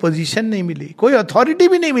 कोई पोजीशन नहीं मिली, कोई अथॉरिटी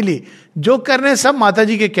भी नहीं मिली. जो कर रहे हैं सब माता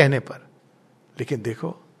जी के कहने पर. लेकिन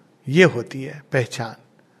देखो ये होती है पहचान.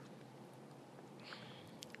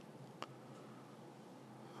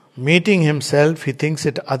 Meeting himself he thinks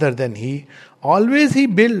it other than he. Always he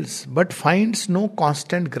builds but finds no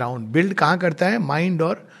constant ground. Build कहां करता है? माइंड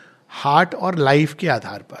और हार्ट और लाइफ के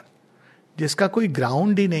आधार पर, जिसका कोई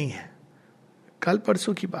ग्राउंड ही नहीं है. कल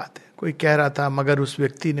परसों की बात है, कोई कह रहा था मगर उस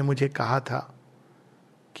व्यक्ति ने मुझे कहा था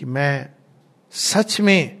कि मैं सच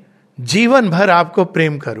में जीवन भर आपको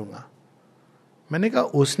प्रेम करूंगा. मैंने कहा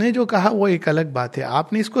उसने जो कहा वो एक अलग बात है,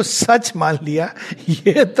 आपने इसको सच मान लिया,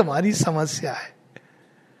 ये तुम्हारी समस्या है.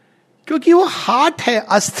 क्योंकि वो हार्ट है,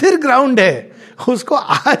 अस्थिर ग्राउंड है, उसको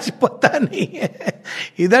आज पता नहीं है.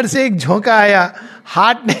 इधर से एक झोंका आया,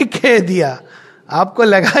 हार्ट ने कह दिया, आपको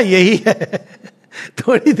लगा यही है.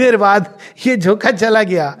 थोड़ी देर बाद ये झोंका चला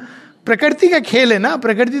गया. प्रकृति का खेल है ना,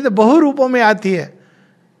 प्रकृति तो बहु रूपों में आती है.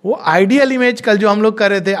 वो आइडियल इमेज कल जो हम लोग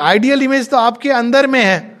कर रहे थे, आइडियल इमेज तो आपके अंदर में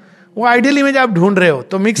है. वो आइडियल इमेज आप ढूंढ रहे हो,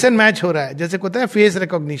 तो मिक्स एंड मैच हो रहा है. जैसे होता है फेस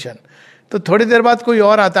रिकॉग्निशन, तो थोड़ी देर बाद कोई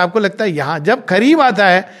और आता है, आपको लगता है यहां. जब करीब आता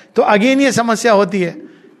है तो अगेन ये समस्या होती है,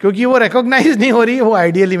 क्योंकि वो रिकॉग्नाइज नहीं हो रही है वो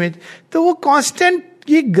आइडियल इमेज. तो वो कांस्टेंट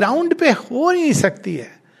ये ग्राउंड पे हो नहीं सकती है.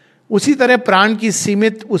 उसी तरह प्राण की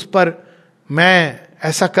सीमित उस पर मैं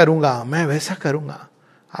ऐसा करूंगा, मैं वैसा करूंगा.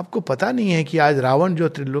 आपको पता नहीं है कि आज रावण जो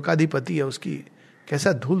त्रिलोकाधिपति है उसकी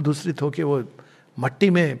कैसा धूल धूसरित होके वो मट्टी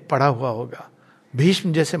में पड़ा हुआ होगा.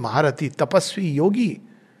 भीष्म जैसे महारथी तपस्वी योगी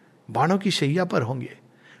बाणों की शैया पर होंगे.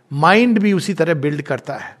 माइंड भी उसी तरह बिल्ड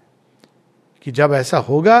करता है कि जब ऐसा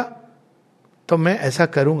होगा तो मैं ऐसा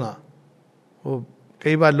करूंगा. वो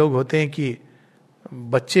कई बार लोग होते हैं कि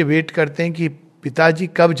बच्चे वेट करते हैं कि पिताजी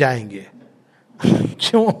कब जाएंगे.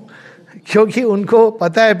 क्यों? क्योंकि उनको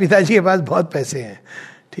पता है पिताजी के पास बहुत पैसे हैं.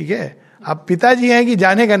 ठीक है, अब पिताजी हैं कि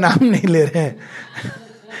जाने का नाम नहीं ले रहे हैं.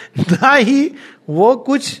 ना ही वो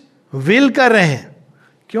कुछ विल कर रहे हैं.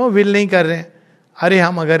 क्यों विल नहीं कर रहे हैं? अरे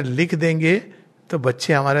हम अगर लिख देंगे तो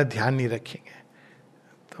बच्चे हमारा ध्यान नहीं रखेंगे.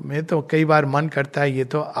 तो मैं तो कई बार मन करता है, ये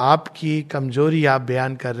तो आपकी कमजोरी आप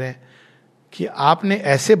बयान कर रहे हैं कि आपने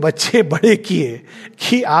ऐसे बच्चे बड़े किए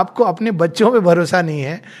कि आपको अपने बच्चों पे भरोसा नहीं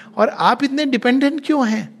है, और आप इतने डिपेंडेंट क्यों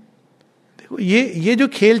हैं? देखो ये जो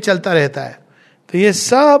खेल चलता रहता है. तो ये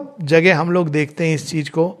सब जगह हम लोग देखते हैं इस चीज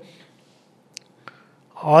को.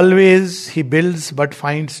 Always he builds but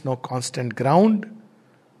finds no constant ground.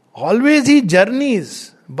 Always he journeys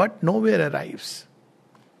but nowhere arrives.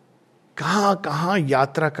 कहां कहां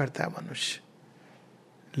यात्रा करता है मनुष्य,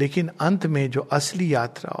 लेकिन अंत में जो असली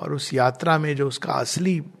यात्रा और उस यात्रा में जो उसका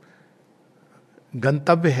असली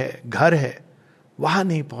गंतव्य है, घर है, वहां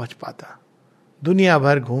नहीं पहुंच पाता. दुनिया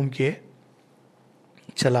भर घूम के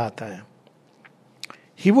चला आता है.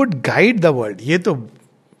 He would guide the world. ये तो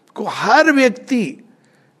को हर व्यक्ति,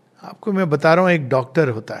 आपको मैं बता रहा हूं, एक डॉक्टर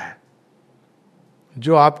होता है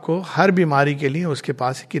जो आपको हर बीमारी के लिए उसके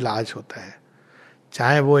पास एक इलाज होता है.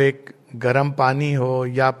 चाहे वो एक गर्म पानी हो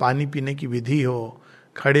या पानी पीने की विधि हो,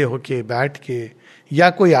 खड़े होके, बैठ के, या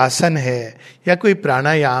कोई आसन है, या कोई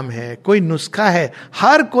प्राणायाम है, कोई नुस्खा है.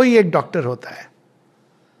 हर कोई एक डॉक्टर होता है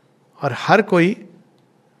और हर कोई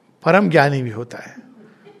परम ज्ञानी भी होता है.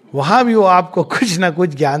 वहां भी वो आपको कुछ ना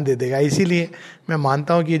कुछ ज्ञान दे देगा. इसीलिए मैं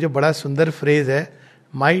मानता हूं कि ये जो बड़ा सुंदर फ्रेज है,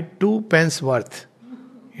 my 2 pence worth,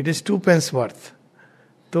 it is 2 pence worth.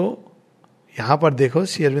 तो यहां पर देखो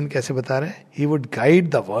श्री अरविंद कैसे बता रहे हैं. He would guide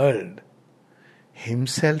the world,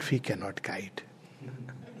 himself he can not guide.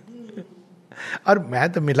 और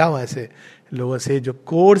मैं तो मिला हूं ऐसे लोगों से जो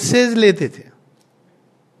कोर्सेज लेते थे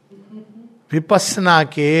विपस्सना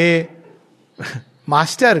के,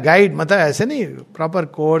 मास्टर गाइड, मतलब ऐसे नहीं, प्रॉपर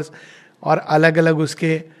कोर्स, और अलग अलग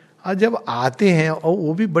उसके. और जब आते हैं और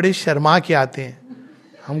वो भी बड़े शर्मा के आते हैं,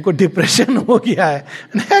 हमको डिप्रेशन हो गया है.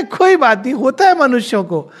 नहीं, कोई बात नहीं, होता है मनुष्यों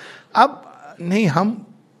को. अब नहीं, हम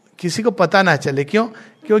किसी को पता ना चले. क्यों?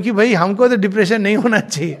 क्योंकि भाई हमको तो डिप्रेशन नहीं होना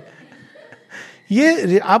चाहिए.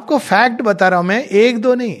 ये आपको फैक्ट बता रहा हूं मैं, एक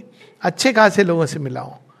दो नहीं, अच्छे खासे लोगों से मिला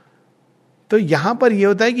हूं. तो यहां पर ये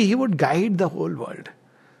होता है कि he would guide the whole world.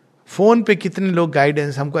 Phone पे कितने लोग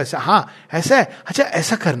गाइडेंस हमको ऐसा, हाँ ऐसा है, अच्छा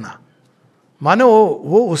ऐसा करना, मानो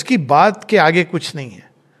वो उसकी बात के आगे कुछ नहीं है.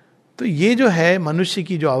 तो ये जो है मनुष्य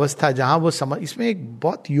की जो अवस्था, जहां वो समझ, इसमें एक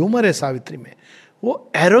बहुत ह्यूमर है सावित्री में.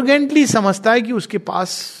 वो एरोगेंटली समझता है कि उसके पास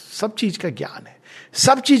सब चीज का ज्ञान है,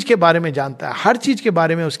 सब चीज के बारे में जानता है, हर चीज के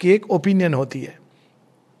बारे में उसकी एक ओपिनियन होती है.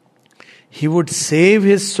 He would save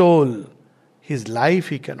his soul, his life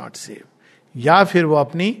he can not save. या फिर वो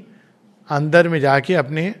अपनी अंदर में जाके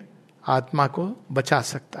अपने आत्मा को बचा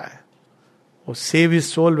सकता है. वो सेव हिज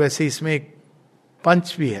सोल, वैसे इसमें एक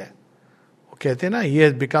पंच भी है. वो कहते हैं ना, he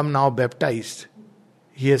has become now baptised,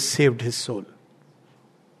 he has saved his soul.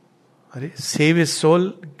 अरे सेव हिज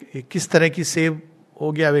सोल, किस तरह की सेव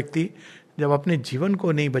हो गया व्यक्ति जब अपने जीवन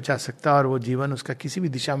को नहीं बचा सकता और वो जीवन उसका किसी भी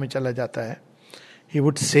दिशा में चला जाता है. He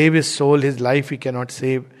would save his soul, his life he can not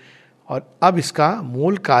save. और अब इसका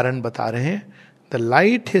मूल कारण बता रहे हैं. The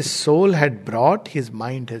light his soul had brought, his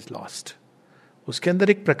mind has lost. उसके अंदर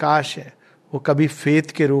एक प्रकाश है. वो कभी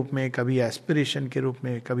फेथ के रूप में, कभी एस्पिरेशन के रूप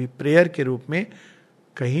में, कभी प्रेयर के रूप में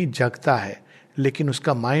कहीं जगता है, लेकिन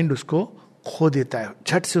उसका माइंड उसको खो देता है,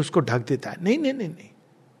 झट से उसको ढक देता है. नहीं नहीं नहीं नहीं,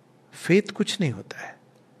 फेथ कुछ नहीं होता है,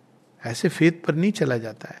 ऐसे फेथ पर नहीं चला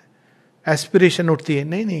जाता है. एस्पिरेशन उठती है,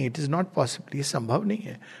 नहीं नहीं, इट इज नॉट पॉसिबल, ये संभव नहीं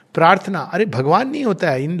है. प्रार्थना, अरे भगवान नहीं होता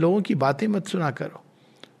है, इन लोगों की बातें मत सुना करो.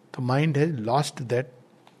 तो mind has lost that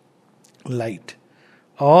light.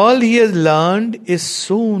 All he has learned is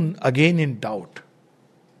soon again in doubt.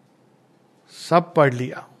 सब पढ़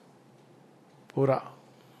लिया, पूरा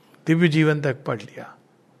दिव्य जीवन तक पढ़ लिया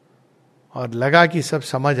और लगा कि सब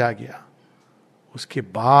समझ आ गया. उसके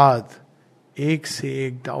बाद एक से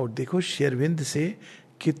एक डाउट. देखो शेरविंद से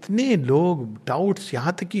कितने लोग डाउट्स,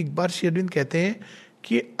 यहां तक कि एक बार शेरविंद कहते हैं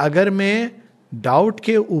कि अगर मैं डाउट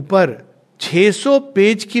के ऊपर 600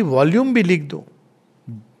 पेज की वॉल्यूम भी लिख दूं,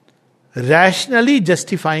 रैशनली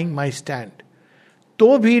जस्टिफाइंग माई स्टैंड,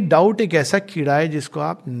 तो भी डाउट एक ऐसा कीड़ा है जिसको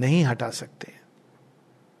आप नहीं हटा सकते,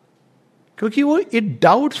 क्योंकि वो it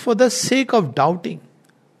doubts for the sake of doubting.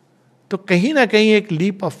 तो कहीं ना कहीं एक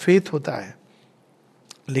लीप ऑफ फेथ होता है,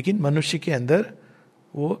 लेकिन मनुष्य के अंदर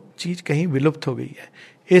वो चीज कहीं विलुप्त हो गई है.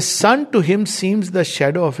 ए सन to him seems the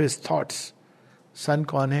shadow of his thoughts. सन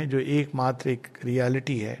कौन है? जो एकमात्र एक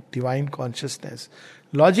रियलिटी है, डिवाइन कॉन्शियसनेस.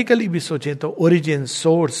 लॉजिकली भी सोचें तो ओरिजिन,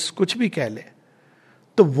 सोर्स, कुछ भी कह ले,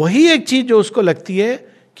 तो वही एक चीज जो उसको लगती है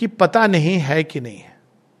कि पता नहीं है कि नहीं है.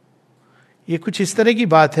 ये कुछ इस तरह की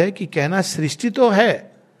बात है कि कहना सृष्टि तो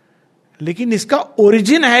है, लेकिन इसका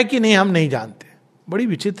ओरिजिन है कि नहीं हम नहीं जानते. बड़ी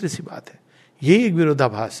विचित्र सी बात है. यही एक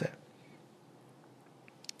विरोधाभास है.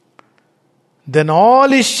 Then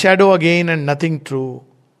all is shadow again and nothing true.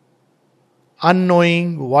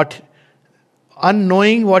 Unknowing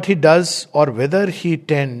what he does or whether he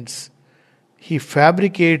tends, he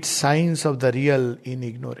fabricate science of the real in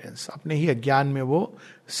ignorance. अपने ही अज्ञान में वो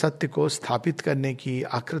सत्य को स्थापित करने की,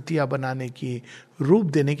 आकृतियां बनाने की, रूप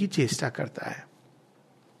देने की चेष्टा करता है.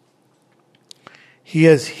 He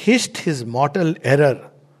has हिस्ड his मॉर्टल error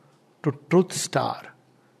to truth star.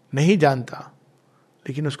 नहीं जानता,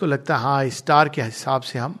 लेकिन उसको लगता है हाँ स्टार के हिसाब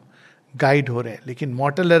से हम गाइड हो रहे हैं. लेकिन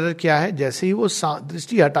मॉर्टल एरर क्या है? जैसे ही वो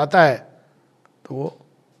दृष्टि हटाता है तो वो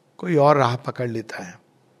कोई और राह पकड़ लेता है.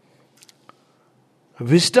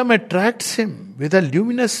 Wisdom attracts him with a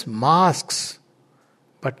luminous masks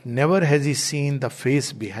but never has he seen the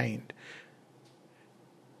face behind.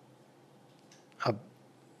 अब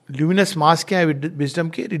ल्यूमिनस मास्क क्या है विजडम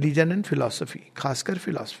के? रिलीजन एंड फिलॉसफी, खासकर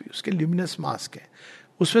फिलॉसफी उसके ल्यूमिनस मास्क है.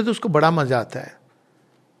 उसमें तो उसको बड़ा मजा आता है,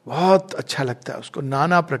 बहुत अच्छा लगता है उसको.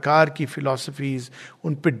 नाना प्रकार की फिलॉसफीज,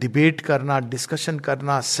 उन पे डिबेट करना, डिस्कशन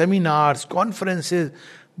करना, सेमिनार्स, कॉन्फ्रेंसेस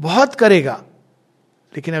बहुत करेगा.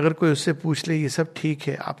 लेकिन अगर कोई उससे पूछ ले ये सब ठीक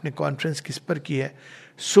है, आपने कॉन्फ्रेंस किस पर की है?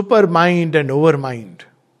 Super mind and over mind.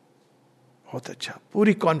 बहुत अच्छा,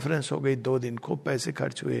 पूरी कॉन्फ्रेंस हो गई, 2 दिन, खूब पैसे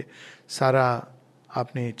खर्च हुए, सारा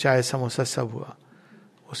आपने चाय समोसा सब हुआ.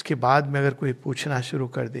 उसके बाद में अगर कोई पूछना शुरू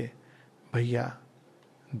कर दे, भैया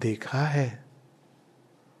देखा है?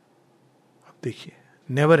 अब देखिए,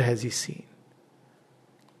 never has he scene.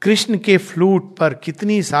 Krishna के फ्लूट पर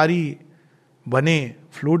कितनी सारी बने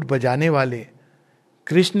फ्लूट बजाने वाले,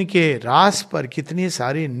 कृष्ण के रास पर कितने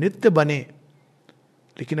सारे नृत्य बने.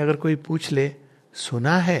 लेकिन अगर कोई पूछ ले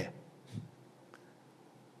सुना है,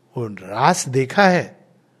 वो रास देखा है,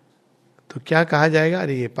 तो क्या कहा जाएगा?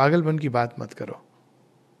 अरे ये पागलपन की बात मत करो.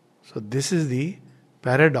 So this is the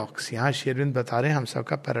paradox. यहां शेरविंद बता रहे हैं हम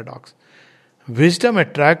सबका paradox. Wisdom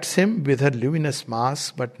attracts him with her luminous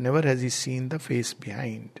mask but never has he seen the face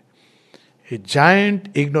behind. A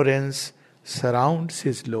giant ignorance surrounds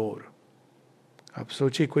his लोर. अब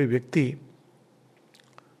सोचिए कोई व्यक्ति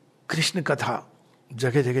कृष्ण कथा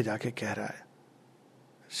जगह जगह जाके कह रहा है.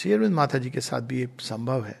 शेरविंद माता जी के साथ भी ये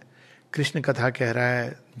संभव है. कृष्ण कथा कह रहा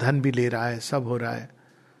है, धन भी ले रहा है, सब हो रहा है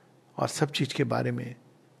और सब चीज के बारे में.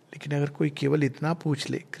 लेकिन अगर कोई केवल इतना पूछ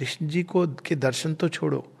ले, कृष्ण जी को के दर्शन तो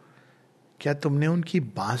छोड़ो, क्या तुमने उनकी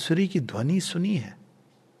बांसुरी की ध्वनि सुनी है?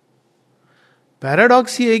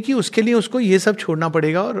 पैराडॉक्स ये है कि उसके लिए उसको ये सब छोड़ना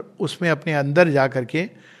पड़ेगा और उसमें अपने अंदर जा करके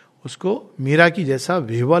उसको मीरा की जैसा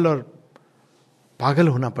विह्वल और पागल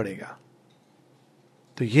होना पड़ेगा.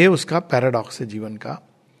 तो ये उसका पैराडॉक्स है जीवन का.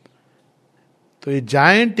 तो ये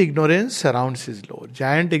giant ignorance surrounds his lore.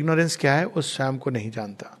 Giant ignorance क्या है? वो स्वयं को नहीं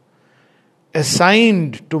जानता.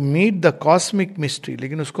 Assigned to meet the cosmic mystery.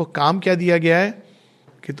 लेकिन उसको काम क्या दिया गया है?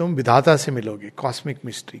 कि तुम विधाता से मिलोगे. कॉस्मिक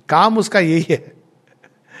मिस्ट्री, काम उसका यही है.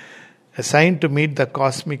 Assigned to meet the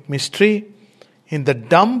cosmic mystery in the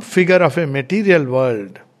dumb figure of a material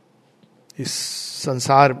world. इस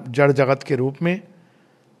संसार जड़ जगत के रूप में.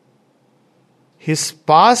 His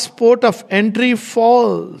passport of entry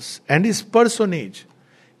false and his personage.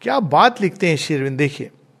 क्या बात लिखते हैं शेरविंद,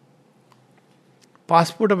 देखिए.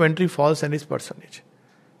 Passport of entry false and his personage.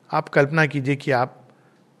 आप कल्पना कीजिए कि आप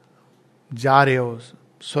जा रहे हो,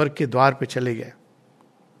 स्वर्ग के द्वार पे चले गए,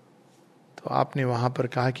 तो आपने वहां पर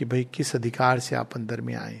कहा कि भाई किस अधिकार से आप अंदर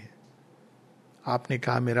में आए हैं? आपने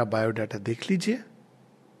कहा मेरा बायोडाटा देख लीजिए,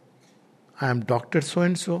 I am doctor so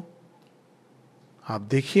and so. आप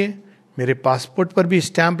देखिए मेरे पासपोर्ट पर भी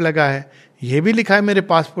स्टैंप लगा है, यह भी लिखा है मेरे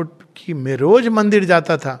पासपोर्ट कि मैं रोज मंदिर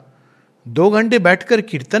जाता था, 2 घंटे बैठकर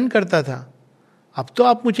कीर्तन करता था, अब तो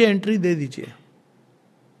आप मुझे एंट्री दे दीजिए.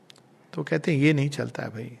 तो कहते हैं ये नहीं चलता है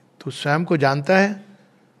भाई. तू स्वयं को जानता है?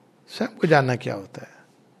 स्वयं को जानना क्या होता है?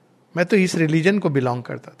 मैं तो इस रिलीजन को बिलोंग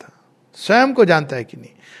करता था. स्वयं को जानता है कि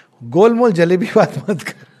नहीं? गोलमोल जलेबी बात मत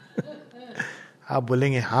कर. आप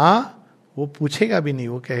बोलेंगे हाँ, वो पूछेगा भी नहीं,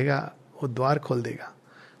 वो कहेगा, वो द्वार खोल देगा.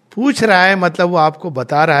 पूछ रहा है मतलब वो आपको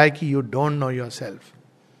बता रहा है कि यू डोंट नो योरसेल्फ.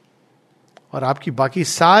 और आपकी बाकी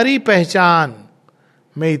सारी पहचान,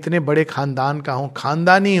 मैं इतने बड़े खानदान का हूं,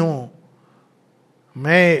 खानदानी हूं,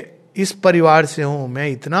 मैं इस परिवार से हूं, मैं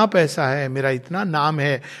इतना पैसा है, मेरा इतना नाम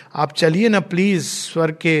है, आप चलिए ना प्लीज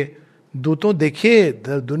स्वर्ग के दूतों, देखिए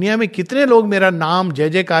दुनिया में कितने लोग मेरा नाम जय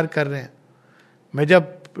जयकार कर रहे हैं. मैं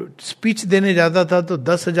जब स्पीच देने जाता था तो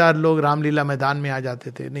 10,000 लोग रामलीला मैदान में आ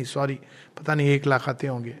जाते थे. नहीं सॉरी, पता नहीं 1 लाख आते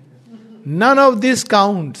होंगे. None of this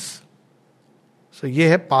counts. So ये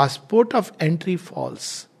है passport of entry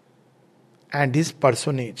false and his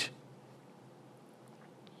personage.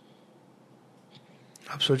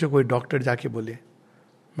 अब सोचो कोई डॉक्टर जाके बोले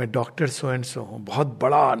मैं डॉक्टर सो एंड सो हूं, बहुत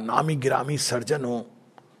बड़ा नामी गिरामी सर्जन हूं,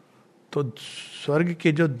 तो स्वर्ग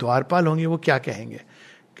के जो द्वारपाल होंगे वो क्या कहेंगे?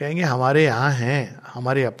 कहेंगे हमारे यहाँ हैं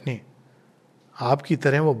हमारे अपने, आपकी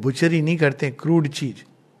तरह वो बुचरी नहीं करते क्रूड चीज.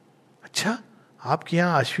 अच्छा, आपके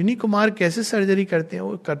यहाँ अश्विनी कुमार कैसे सर्जरी करते हैं?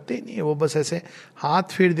 वो करते ही नहीं है, वो बस ऐसे हाथ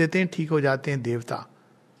फेर देते हैं, ठीक हो जाते हैं देवता।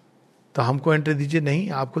 तो हमको एंट्री दीजिए? नहीं,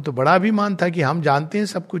 आपको तो बड़ा अभिमान था कि हम जानते हैं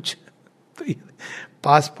सब कुछ। तो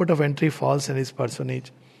passport of entry false in his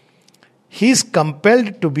personage. He is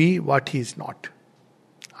compelled to be what he is not.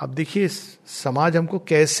 अब देखिए समाज हमको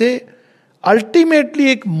कैसे अल्टीमेटली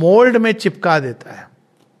एक मोल्ड में चिपका देता है।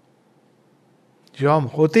 जो हम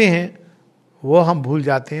होते हैं वो हम भूल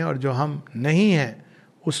जाते हैं, और जो हम नहीं हैं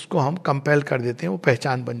उसको हम कंपेल कर देते हैं, वो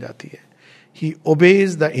पहचान बन जाती है। He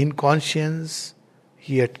obeys the inconscience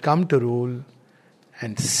he had come to rule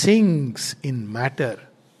and sinks in matter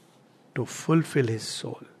to fulfil his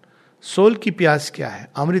soul. Soul की प्यास क्या है?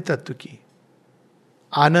 अमृतत्व की,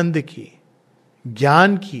 आनंद की,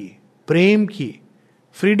 ज्ञान की, प्रेम की,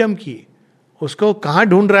 फ्रीडम की। उसको कहां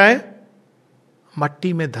ढूंढ रहा है?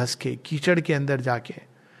 मट्टी में धस के, कीचड़ के अंदर जाके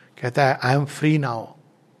कहता है I am free now,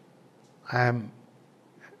 I am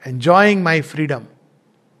enjoying my freedom,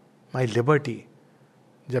 my liberty.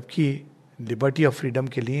 जबकि लिबर्टी और फ्रीडम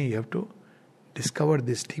के लिए you have to discover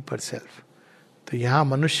this deeper self. तो यहां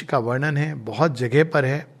मनुष्य का वर्णन है, बहुत जगह पर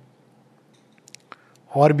है,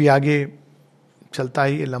 और भी आगे चलता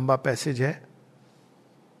ही, ये लंबा पैसेज है।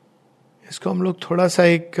 इसको हम लोग थोड़ा सा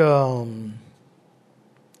एक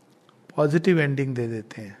पॉजिटिव एंडिंग दे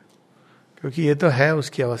देते हैं, क्योंकि ये तो है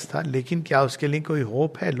उसकी अवस्था, लेकिन क्या उसके लिए कोई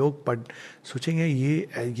होप है? लोग पढ़ सोचेंगे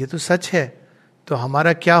ये तो सच है, तो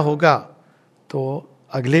हमारा क्या होगा? तो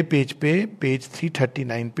अगले पेज पे, पेज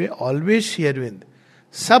 339 पे, ऑलवेज शेयरविंद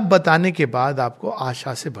सब बताने के बाद आपको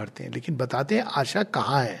आशा से भरते हैं। लेकिन बताते हैं आशा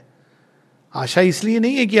कहाँ है। आशा इसलिए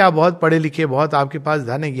नहीं है कि आप बहुत पढ़े लिखे, बहुत आपके पास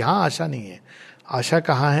धन है, यहां आशा नहीं है। आशा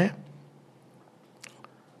कहाँ है?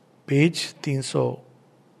 Page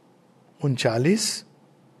 339।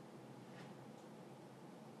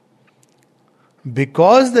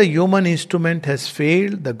 Because the human instrument has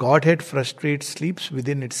failed, the Godhead frustrate sleeps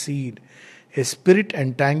within its seed, a spirit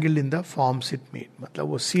entangled in the forms it made. मतलब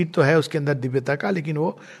वो सीड तो है उसके अंदर दिव्यता का, लेकिन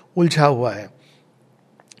वो उलझा हुआ है।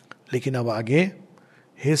 लेकिन अब आगे,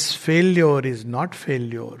 his failure is not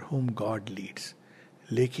failure whom God leads.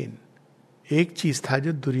 लेकिन एक चीज था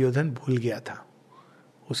जो दुर्योधन भूल गया था,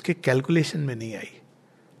 उसके कैलकुलेशन में नहीं आई।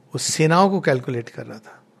 वो सेनाओं को कैलकुलेट कर रहा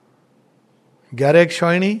था। 11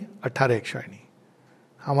 अक्षौहिणी, 18 अक्षौहिणी।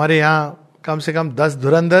 हमारे यहाँ कम से कम 10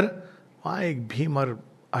 धुरंधर, वहां एक भीम और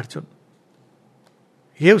अर्जुन।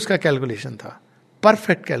 ये उसका कैलकुलेशन था,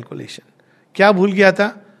 परफेक्ट कैलकुलेशन। क्या भूल गया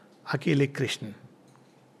था? अकेले कृष्ण,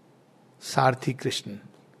 सारथी कृष्ण।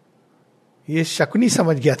 ये शकुनी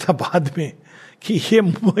समझ गया था बाद में कि ये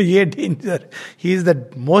danger, he is the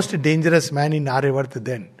most dangerous man in Aryavart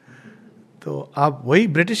then. तो अब वही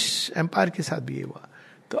ब्रिटिश एम्पायर के साथ भी ये हुआ।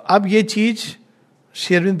 तो अब ये चीज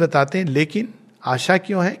शेरविंद बताते हैं। लेकिन आशा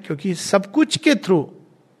क्यों है? क्योंकि सब कुछ के थ्रू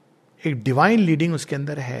एक डिवाइन लीडिंग उसके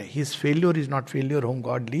अंदर है। His failure is not failure home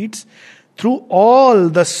God Leeds, through all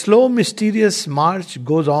the slow mysterious March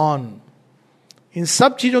goes on. इन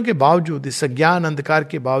सब चीजों के बावजूद, इस अज्ञान अंधकार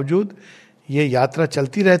के बावजूद ये यात्रा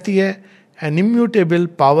चलती रहती है। N immutable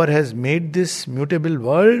power has made this mutable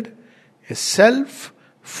world, a self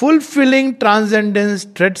fulfilling transcendence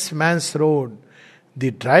treads man's road.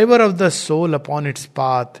 The driver of the soul upon its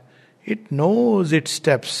path, it knows its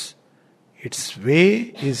steps. Its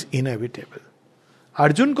way is inevitable.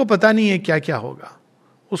 Arjun को पता नहीं है क्या क्या होगा।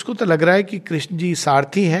 उसको तो लग रहा है कि कृष्ण जी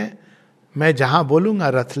सारथी हैं, मैं जहां बोलूंगा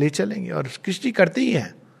रथ ले चलेंगे, और कृष्ण जी करते ही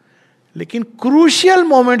हैं। लेकिन क्रूशियल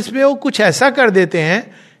मोमेंट्स में वो कुछ ऐसा कर देते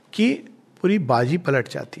हैं कि पूरी बाजी पलट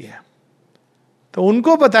जाती है। तो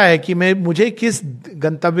उनको पता है कि मुझे किस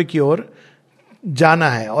गंतव्य की ओर जाना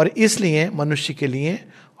है, और इसलिए मनुष्य के लिए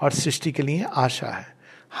और सृष्टि के लिए आशा है।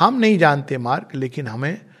 हम नहीं जानते मार्ग, लेकिन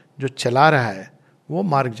हमें जो चला रहा है वो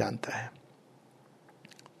मार्ग जानता है।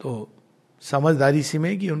 तो समझदारी सी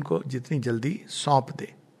में कि उनको जितनी जल्दी सौंप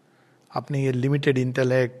दे अपने ये लिमिटेड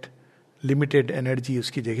इंटेलेक्ट, लिमिटेड एनर्जी,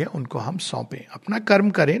 उसकी जगह उनको हम सौंपें, अपना कर्म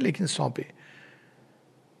करें लेकिन सौंपें।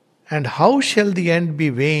 And how shall the end be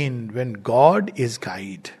vain when God is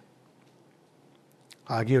guide?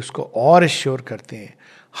 आगे उसको और श्योर करते हैं।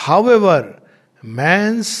 However,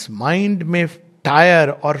 man's mind may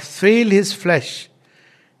tire or fail his flesh,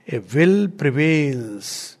 a will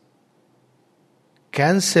prevails,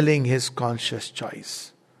 cancelling his conscious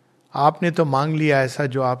choice. आपने तो मांग लिया ऐसा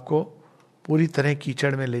जो आपको पूरी तरह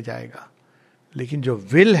कीचड़ में ले जाएगा, लेकिन जो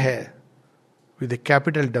विल है विद ए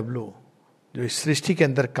कैपिटल डब्ल्यू, जो इस सृष्टि के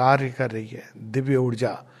अंदर कार्य कर रही है, दिव्य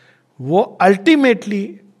ऊर्जा, वो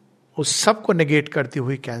अल्टीमेटली उस सब को नेगेट करती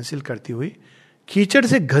हुई, कैंसिल करती हुई, कीचड़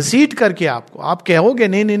से घसीट करके आपको, आप कहोगे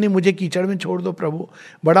नहीं नहीं नहीं मुझे कीचड़ में छोड़ दो प्रभु,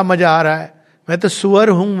 बड़ा मजा आ रहा है, मैं तो सुअर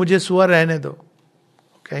हूं, मुझे सुअर रहने दो।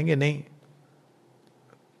 कहेंगे नहीं,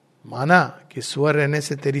 माना कि सुअर रहने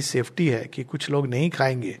से तेरी सेफ्टी है कि कुछ लोग नहीं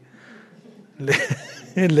खाएंगे,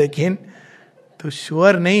 लेकिन तू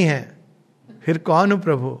सुअर नहीं है, फिर कौन हो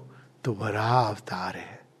प्रभु? तो वराह अवतार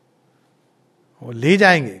है। वो ले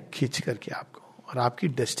जाएंगे खींच करके आपको और आपकी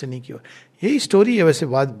डेस्टिनी की ओर। यही स्टोरी है वैसे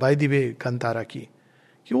बाय द वे कंतारा की,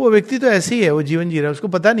 कि वो व्यक्ति तो ऐसे ही है, वो जीवन जी रहा है, उसको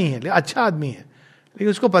पता नहीं है, लेकिन अच्छा आदमी है, लेकिन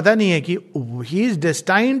उसको पता नहीं है कि he is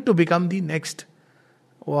destined to become the next,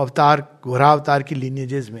 वो अवतार, घोड़ा अवतार की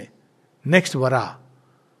लीनिएजेस में नेक्स्ट वराह।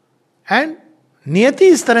 एंड नियति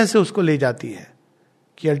इस तरह से उसको ले जाती है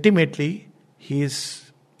कि ultimately he is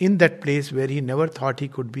in that place where he never thought he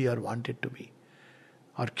could be और वांटेड टू बी।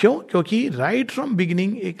 और क्यों? क्योंकि राइट फ्रॉम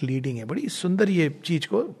बिगिनिंग एक लीडिंग है। बड़ी सुंदर ये चीज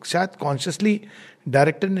को शायद कॉन्शियसली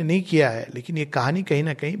डायरेक्टर ने नहीं किया है, लेकिन ये कहानी कहीं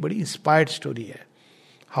ना कहीं बड़ी इंस्पायर्ड स्टोरी है।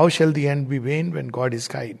 How shell the end B when when God is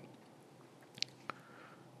kind.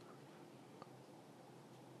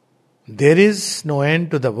 There is no and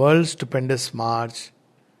to the world stupendous March,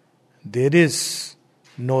 there is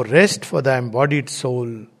no rest for the embodied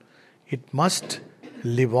soul, it must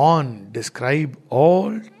live on, describe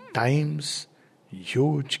all times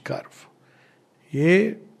huge curve. ये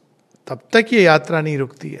तब तक ये यात्रा नहीं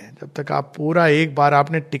रुकती है जब तक आप पूरा, एक बार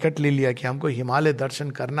आपने टिकट ले लिया कि हमको हिमालय दर्शन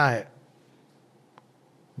करना है,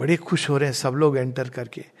 बड़े खुश हो रहे हैं सब लोग एंटर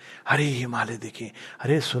करके, अरे हिमालय देखें,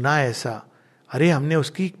 अरे सुना है ऐसा, अरे हमने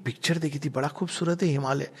उसकी पिक्चर देखी थी, बड़ा खूबसूरत है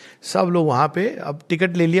हिमालय। सब लोग वहां पे, अब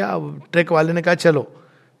टिकट ले लिया, अब ट्रैक वाले ने कहा चलो,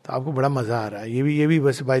 तो आपको बड़ा मजा आ रहा है। ये भी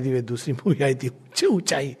बस बाय द वे दूसरी मूवी आई थी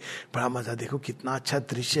ऊंचाई, बड़ा मजा, देखो कितना अच्छा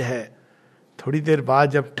दृश्य है। थोड़ी देर बाद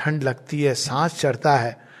जब ठंड लगती है, सांस चढ़ता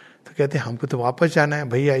है, तो कहते हैं हमको तो वापस जाना है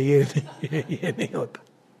भैया, ये नहीं होता,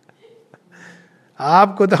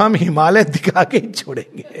 आपको तो हम हिमालय दिखा के ही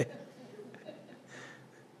छोड़ेंगे।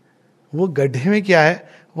 वो गड्ढे में क्या है,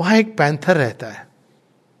 वहां एक पैंथर रहता है।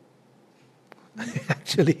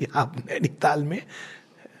 एक्चुअली आप नैनीताल में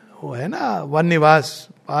वो है ना वन निवास,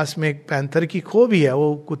 पास में एक पैंथर की खो भी है,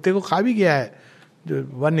 वो कुत्ते को खा भी गया है जो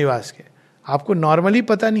वन निवास के। आपको नॉर्मली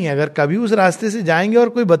पता नहीं है, अगर कभी उस रास्ते से जाएंगे और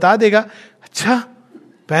कोई बता देगा अच्छा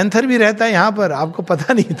पैंथर भी रहता है यहां पर, आपको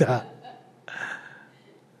पता नहीं था।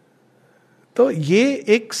 तो ये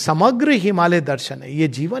एक समग्र हिमालय दर्शन है। ये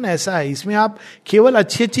जीवन ऐसा है, इसमें आप केवल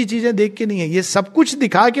अच्छी अच्छी चीजें देख के नहीं है, ये सब कुछ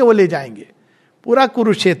दिखा के वो ले जाएंगे। पूरा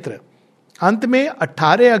कुरुक्षेत्र, अंत में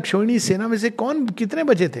 18 अक्षौहिणी सेना में से कौन, कितने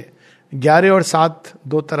बचे थे? 11 और 7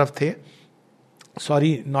 दो तरफ थे,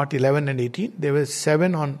 sorry not 11 and 18, there were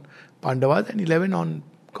 7 on Pandavas and 11 on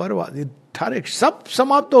Kauravas. 18 सब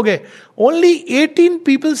समाप्त हो गए, ओनली 18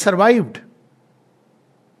 पीपल सर्वाइव्ड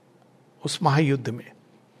उस महायुद्ध में।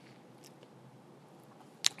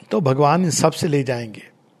 तो भगवान इन सब से ले जाएंगे।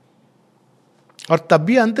 और तब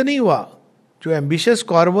भी अंत नहीं हुआ। जो एम्बिशियस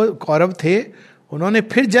कौरव थे उन्होंने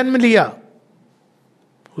फिर जन्म लिया,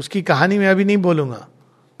 उसकी कहानी मैं अभी नहीं बोलूंगा,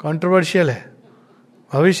 कंट्रोवर्शियल है।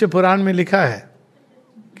 भविष्य पुराण में लिखा है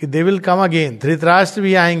कि they will come again, Dhritarashtra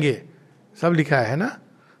भी आएंगे, सब लिखा है ना।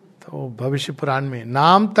 तो भविष्य पुराण में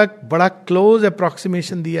नाम तक बड़ा क्लोज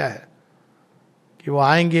अप्रोक्सीमेशन दिया है कि वो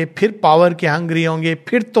आएंगे, फिर पावर के हंग्री होंगे,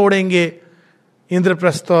 फिर तोड़ेंगे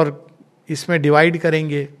इंद्रप्रस्थ और इसमें डिवाइड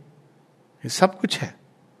करेंगे। ये सब कुछ है,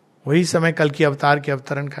 वही समय कल की अवतार के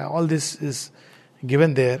अवतरण का। All this is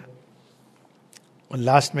given there.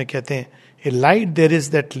 Last में कहते हैं, a light there is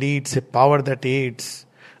that leads, a power that aids,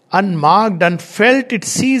 unmarked, unfelt, it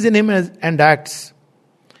sees in him and acts.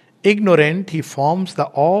 Ignorant, he forms the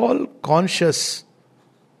all conscious,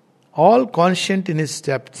 all conscient in his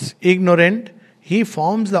steps. Ignorant, he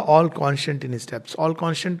forms the all conscient in his steps. All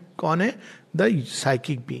conscient कौन है? The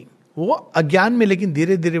psychic being. वो अज्ञान में, लेकिन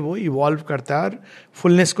धीरे धीरे वो evolve करता है और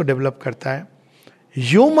फुलनेस को डेवलप करता है।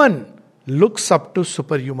 Human looks up to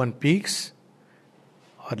superhuman peaks.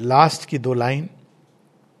 और लास्ट की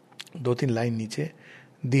 2-3 लाइन नीचे,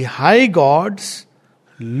 The high gods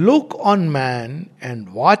look on man and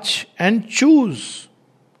watch and choose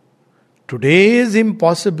today's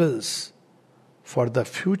impossibles for the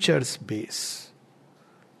future's base.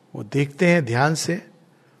 वो देखते हैं ध्यान से,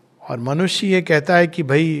 और मनुष्य ये कहता है कि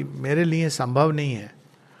भाई मेरे लिए संभव नहीं है,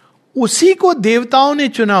 उसी को देवताओं ने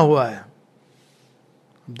चुना हुआ है।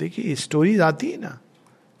 देखिए स्टोरीज आती है ना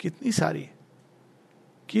कितनी सारी,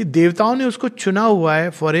 कि देवताओं ने उसको चुना हुआ है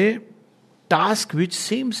for a task which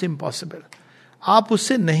seems impossible. आप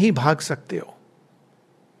उससे नहीं भाग सकते हो।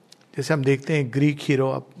 जैसे हम देखते हैं ग्रीक हीरो,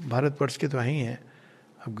 अब भारतवर्ष के तो वहीं हैं,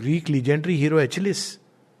 अब ग्रीक लीजेंडरी हीरो एचलिस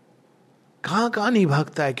कहाँ नहीं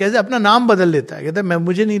भागता है, कैसे अपना नाम बदल लेता है, कहता है मैं,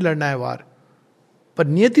 मुझे नहीं लड़ना है वार, पर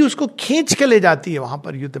नियति उसको खींच के ले जाती है वहां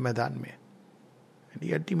पर युद्ध मैदान में।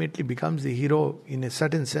 He ultimately becomes the hero in a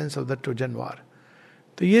certain sense of the Trojan War.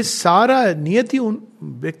 तो ये सारा नियति उन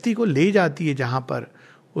व्यक्ति को ले जाती है जहां पर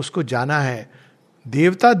उसको जाना है.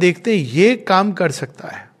 देवता देखते हैं ये काम कर सकता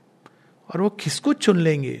है, और वो किसको चुन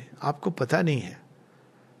लेंगे आपको पता नहीं है.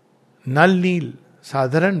 नल नील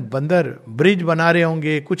साधारण बंदर ब्रिज बना रहे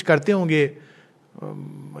होंगे, कुछ करते होंगे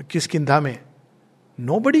किष्किंधा में.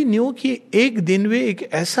 नोबडी न्यू कि एक दिन वे एक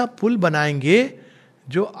ऐसा पुल बनाएंगे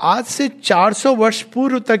जो आज से 400 वर्ष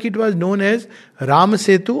पूर्व तक it was known as Ram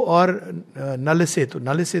Setu और नल सेतु.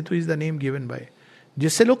 नल सेतु is the name given by,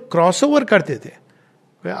 जिससे लोग क्रॉस ओवर करते थे.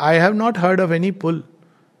 I have not heard of any pull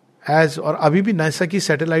as, और अभी भी नासा की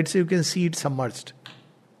सैटेलाइट से you can see it submerged.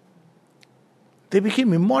 They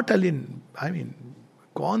became immortal in, I mean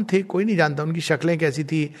कौन थे कोई नहीं जानता, उनकी शक्लें कैसी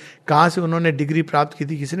थी, कहाँ से उन्होंने डिग्री प्राप्त की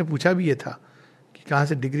थी. किसी ने पूछा भी ये था कि कहाँ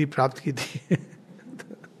से डिग्री प्राप्त की थी.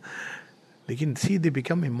 लेकिन सी दे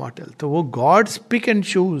बिकम इमॉर्टल. तो वो God's pick and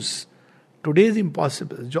choose. Today is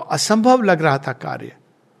impossible. जो असंभव लग रहा था कार्य,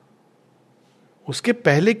 उसके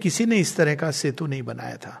पहले किसी ने इस तरह का सेतु नहीं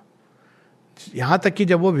बनाया था. यहां तक कि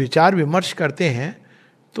जब वो विचार विमर्श करते हैं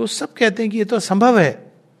तो सब कहते हैं कि ये तो असंभव है,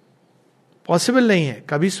 पॉसिबल नहीं है.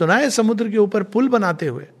 कभी सुना है समुद्र के ऊपर पुल बनाते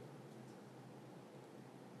हुए?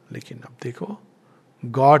 लेकिन अब देखो,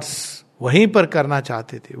 गॉड्स वहीं पर करना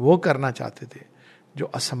चाहते थे, वो करना चाहते थे जो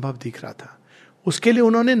असंभव दिख रहा था. उसके लिए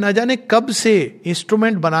उन्होंने न जाने कब से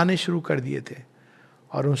इंस्ट्रूमेंट बनाने शुरू कर दिए थे,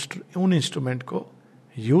 और उन इंस्ट्रूमेंट को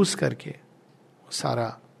यूज करके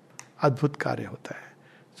सारा अद्भुत कार्य होता है.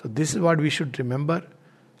 So this is what we should remember.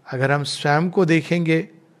 अगर हम स्वयं को देखेंगे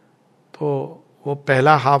तो वो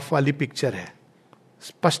पहला हाफ वाली पिक्चर है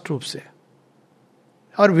स्पष्ट रूप से.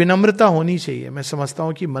 और विनम्रता होनी चाहिए. मैं समझता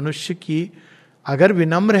हूं कि मनुष्य की अगर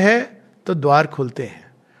विनम्र है तो द्वार खुलते हैं,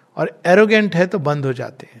 और एरोगेंट है तो बंद हो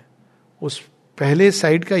जाते हैं. उस पहले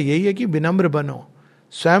साइड का यही है कि विनम्र बनो,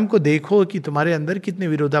 स्वयं को देखो कि तुम्हारे अंदर कितने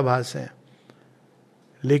विरोधाभास हैं.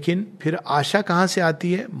 लेकिन फिर आशा कहाँ से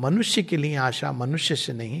आती है? मनुष्य के लिए आशा मनुष्य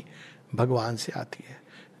से नहीं, भगवान से आती है,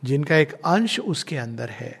 जिनका एक अंश उसके अंदर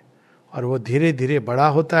है. और वो धीरे धीरे बड़ा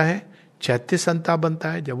होता है, चैत्य सत्ता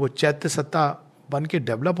बनता है. जब वो चैत्य सत्ता बन के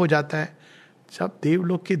डेवलप हो जाता है, जब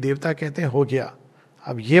देवलोक के देवता कहते हैं हो गया,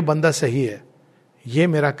 अब ये बंदा सही है, ये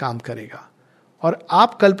मेरा काम करेगा. और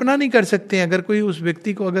आप कल्पना नहीं कर सकते हैं, अगर कोई उस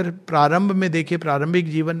व्यक्ति को अगर प्रारंभ में देखे, प्रारंभिक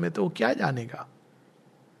जीवन में, तो वो क्या जानेगा.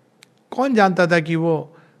 कौन जानता था कि वो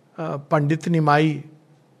पंडित निमाई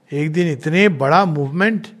एक दिन इतने बड़ा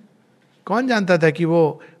मूवमेंट, कौन जानता था कि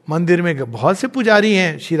वो मंदिर में बहुत से पुजारी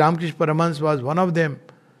हैं. Shri Ramakrishna Paramhans was one of them.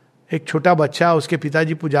 एक छोटा बच्चा, उसके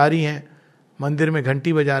पिताजी पुजारी हैं, मंदिर में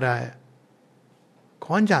घंटी बजा रहा है.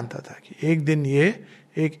 कौन जानता था कि एक दिन ये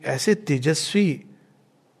एक ऐसे तेजस्वी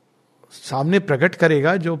सामने प्रकट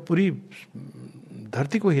करेगा जो पूरी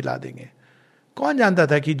धरती को हिला देंगे. कौन जानता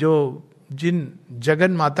था कि जो जिन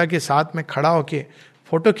जगन माता के साथ में खड़ा होके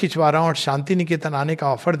फोटो खिंचवा रहा हूं और शांति निकेतन आने का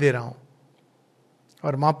ऑफर दे रहा हूं,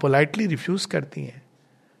 और मां पोलाइटली रिफ्यूज करती हैं,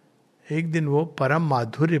 एक दिन वो परम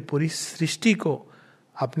माधुर्य पूरी सृष्टि को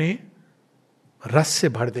अपने रस से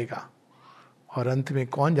भर देगा. और अंत में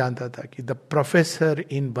कौन जानता था कि the professor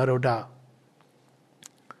in Baroda,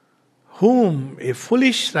 whom a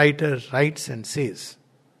foolish writer writes and says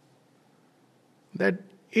that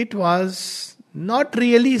it was not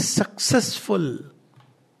really successful.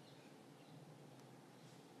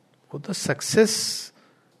 वो तो सक्सेस,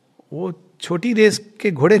 वो छोटी रेस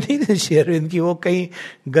के घोड़े नहीं थे श्री अरविंद की, वो कहीं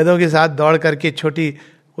गधों के साथ दौड़ करके छोटी,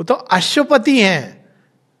 वो तो अश्वपति हैं.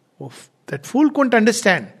 वो दैट फूल कुडंट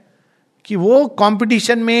अंडरस्टैंड कि वो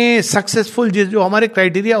कंपटीशन में सक्सेसफुल, जो हमारे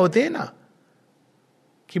क्राइटेरिया होते हैं ना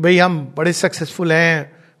कि भाई हम बड़े सक्सेसफुल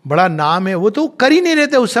हैं, बड़ा नाम है, वो तो कर ही नहीं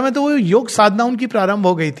रहते. उस समय तो वो योग साधना उनकी प्रारंभ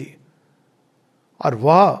हो गई थी. और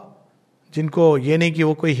वह जिनको ये नहीं कि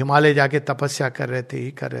वो कोई हिमालय जाके तपस्या कर रहे थे,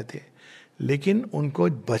 ही कर रहे थे, लेकिन उनको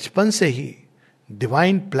बचपन से ही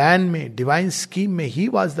डिवाइन प्लान में, डिवाइन स्कीम में, he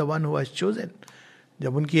was the one who was chosen.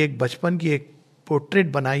 जब उनकी एक बचपन की एक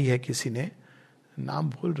पोर्ट्रेट बनाई है किसी ने, नाम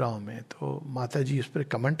भूल रहा हूं मैं, तो माता जी उस पर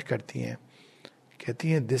कमेंट करती हैं, कहती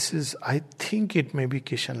हैं this is, I think it may be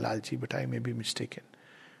Kishan Lal ji, but I may be mistaken.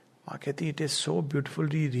 माँ कहती है it is so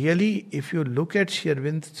beautifully, really if you look at Shri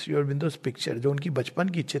अरविंदोस picture, जो उनकी बचपन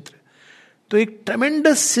की चित्र, तो एक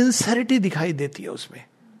ट्रेमेंडस सिंसेरिटी दिखाई देती है उसमें.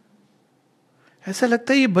 ऐसा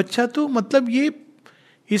लगता है ये बच्चा तो मतलब ये,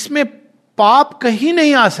 इसमें पाप कहीं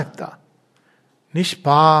नहीं आ सकता,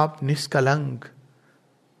 निष्पाप निष्कलंक.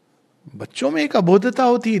 बच्चों में एक अबोधता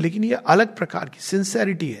होती है, लेकिन ये अलग प्रकार की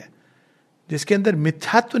सिंसेरिटी है जिसके अंदर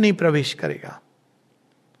मिथ्यात्व नहीं प्रवेश करेगा.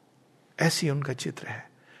 ऐसी उनका चित्र है.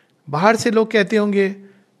 बाहर से लोग कहते होंगे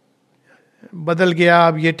बदल गया,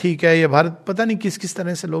 अब ये ठीक है, ये भारत, पता नहीं किस किस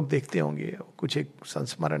तरह से लोग देखते होंगे, कुछ एक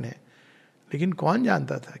संस्मरण है. लेकिन कौन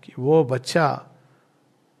जानता था कि वो बच्चा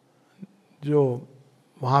जो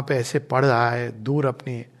वहाँ पे ऐसे पढ़ रहा है दूर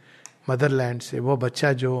अपने मदरलैंड से, वो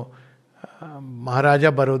बच्चा जो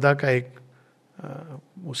महाराजा बड़ौदा का एक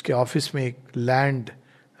उसके ऑफिस में एक लैंड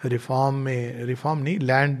रिफॉर्म नहीं,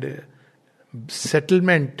 लैंड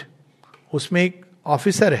सेटलमेंट, उसमें एक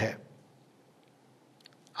ऑफिसर है,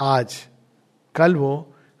 आज कल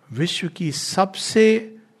वो विश्व की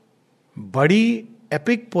सबसे बड़ी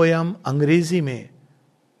एपिक पोयम अंग्रेजी में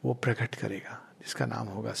वो प्रकट करेगा, जिसका नाम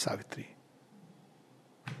होगा Savitri.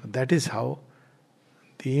 That is how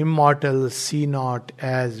the immortal C not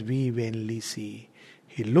as we vainly C,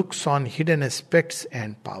 he looks on hidden aspects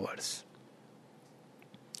and powers.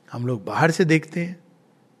 हम लोग बाहर से देखते हैं,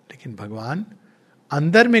 लेकिन भगवान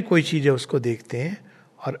अंदर में कोई चीज है उसको देखते हैं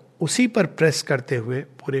और उसी पर प्रेस करते हुए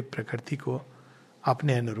पूरे प्रकृति को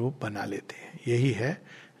अपने अनुरूप बना लेते हैं. यही है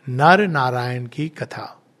नर नारायण की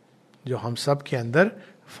कथा, जो हम सब के अंदर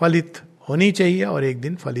फलित होनी चाहिए और एक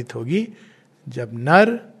दिन फलित होगी, जब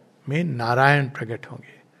नर में नारायण प्रकट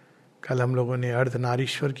होंगे. कल हम लोगों ने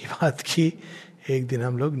अर्धनारीश्वर की बात की, एक दिन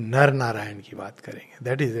हम लोग नर नारायण की बात करेंगे.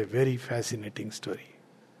 That is a very fascinating story.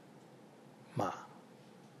 माँ.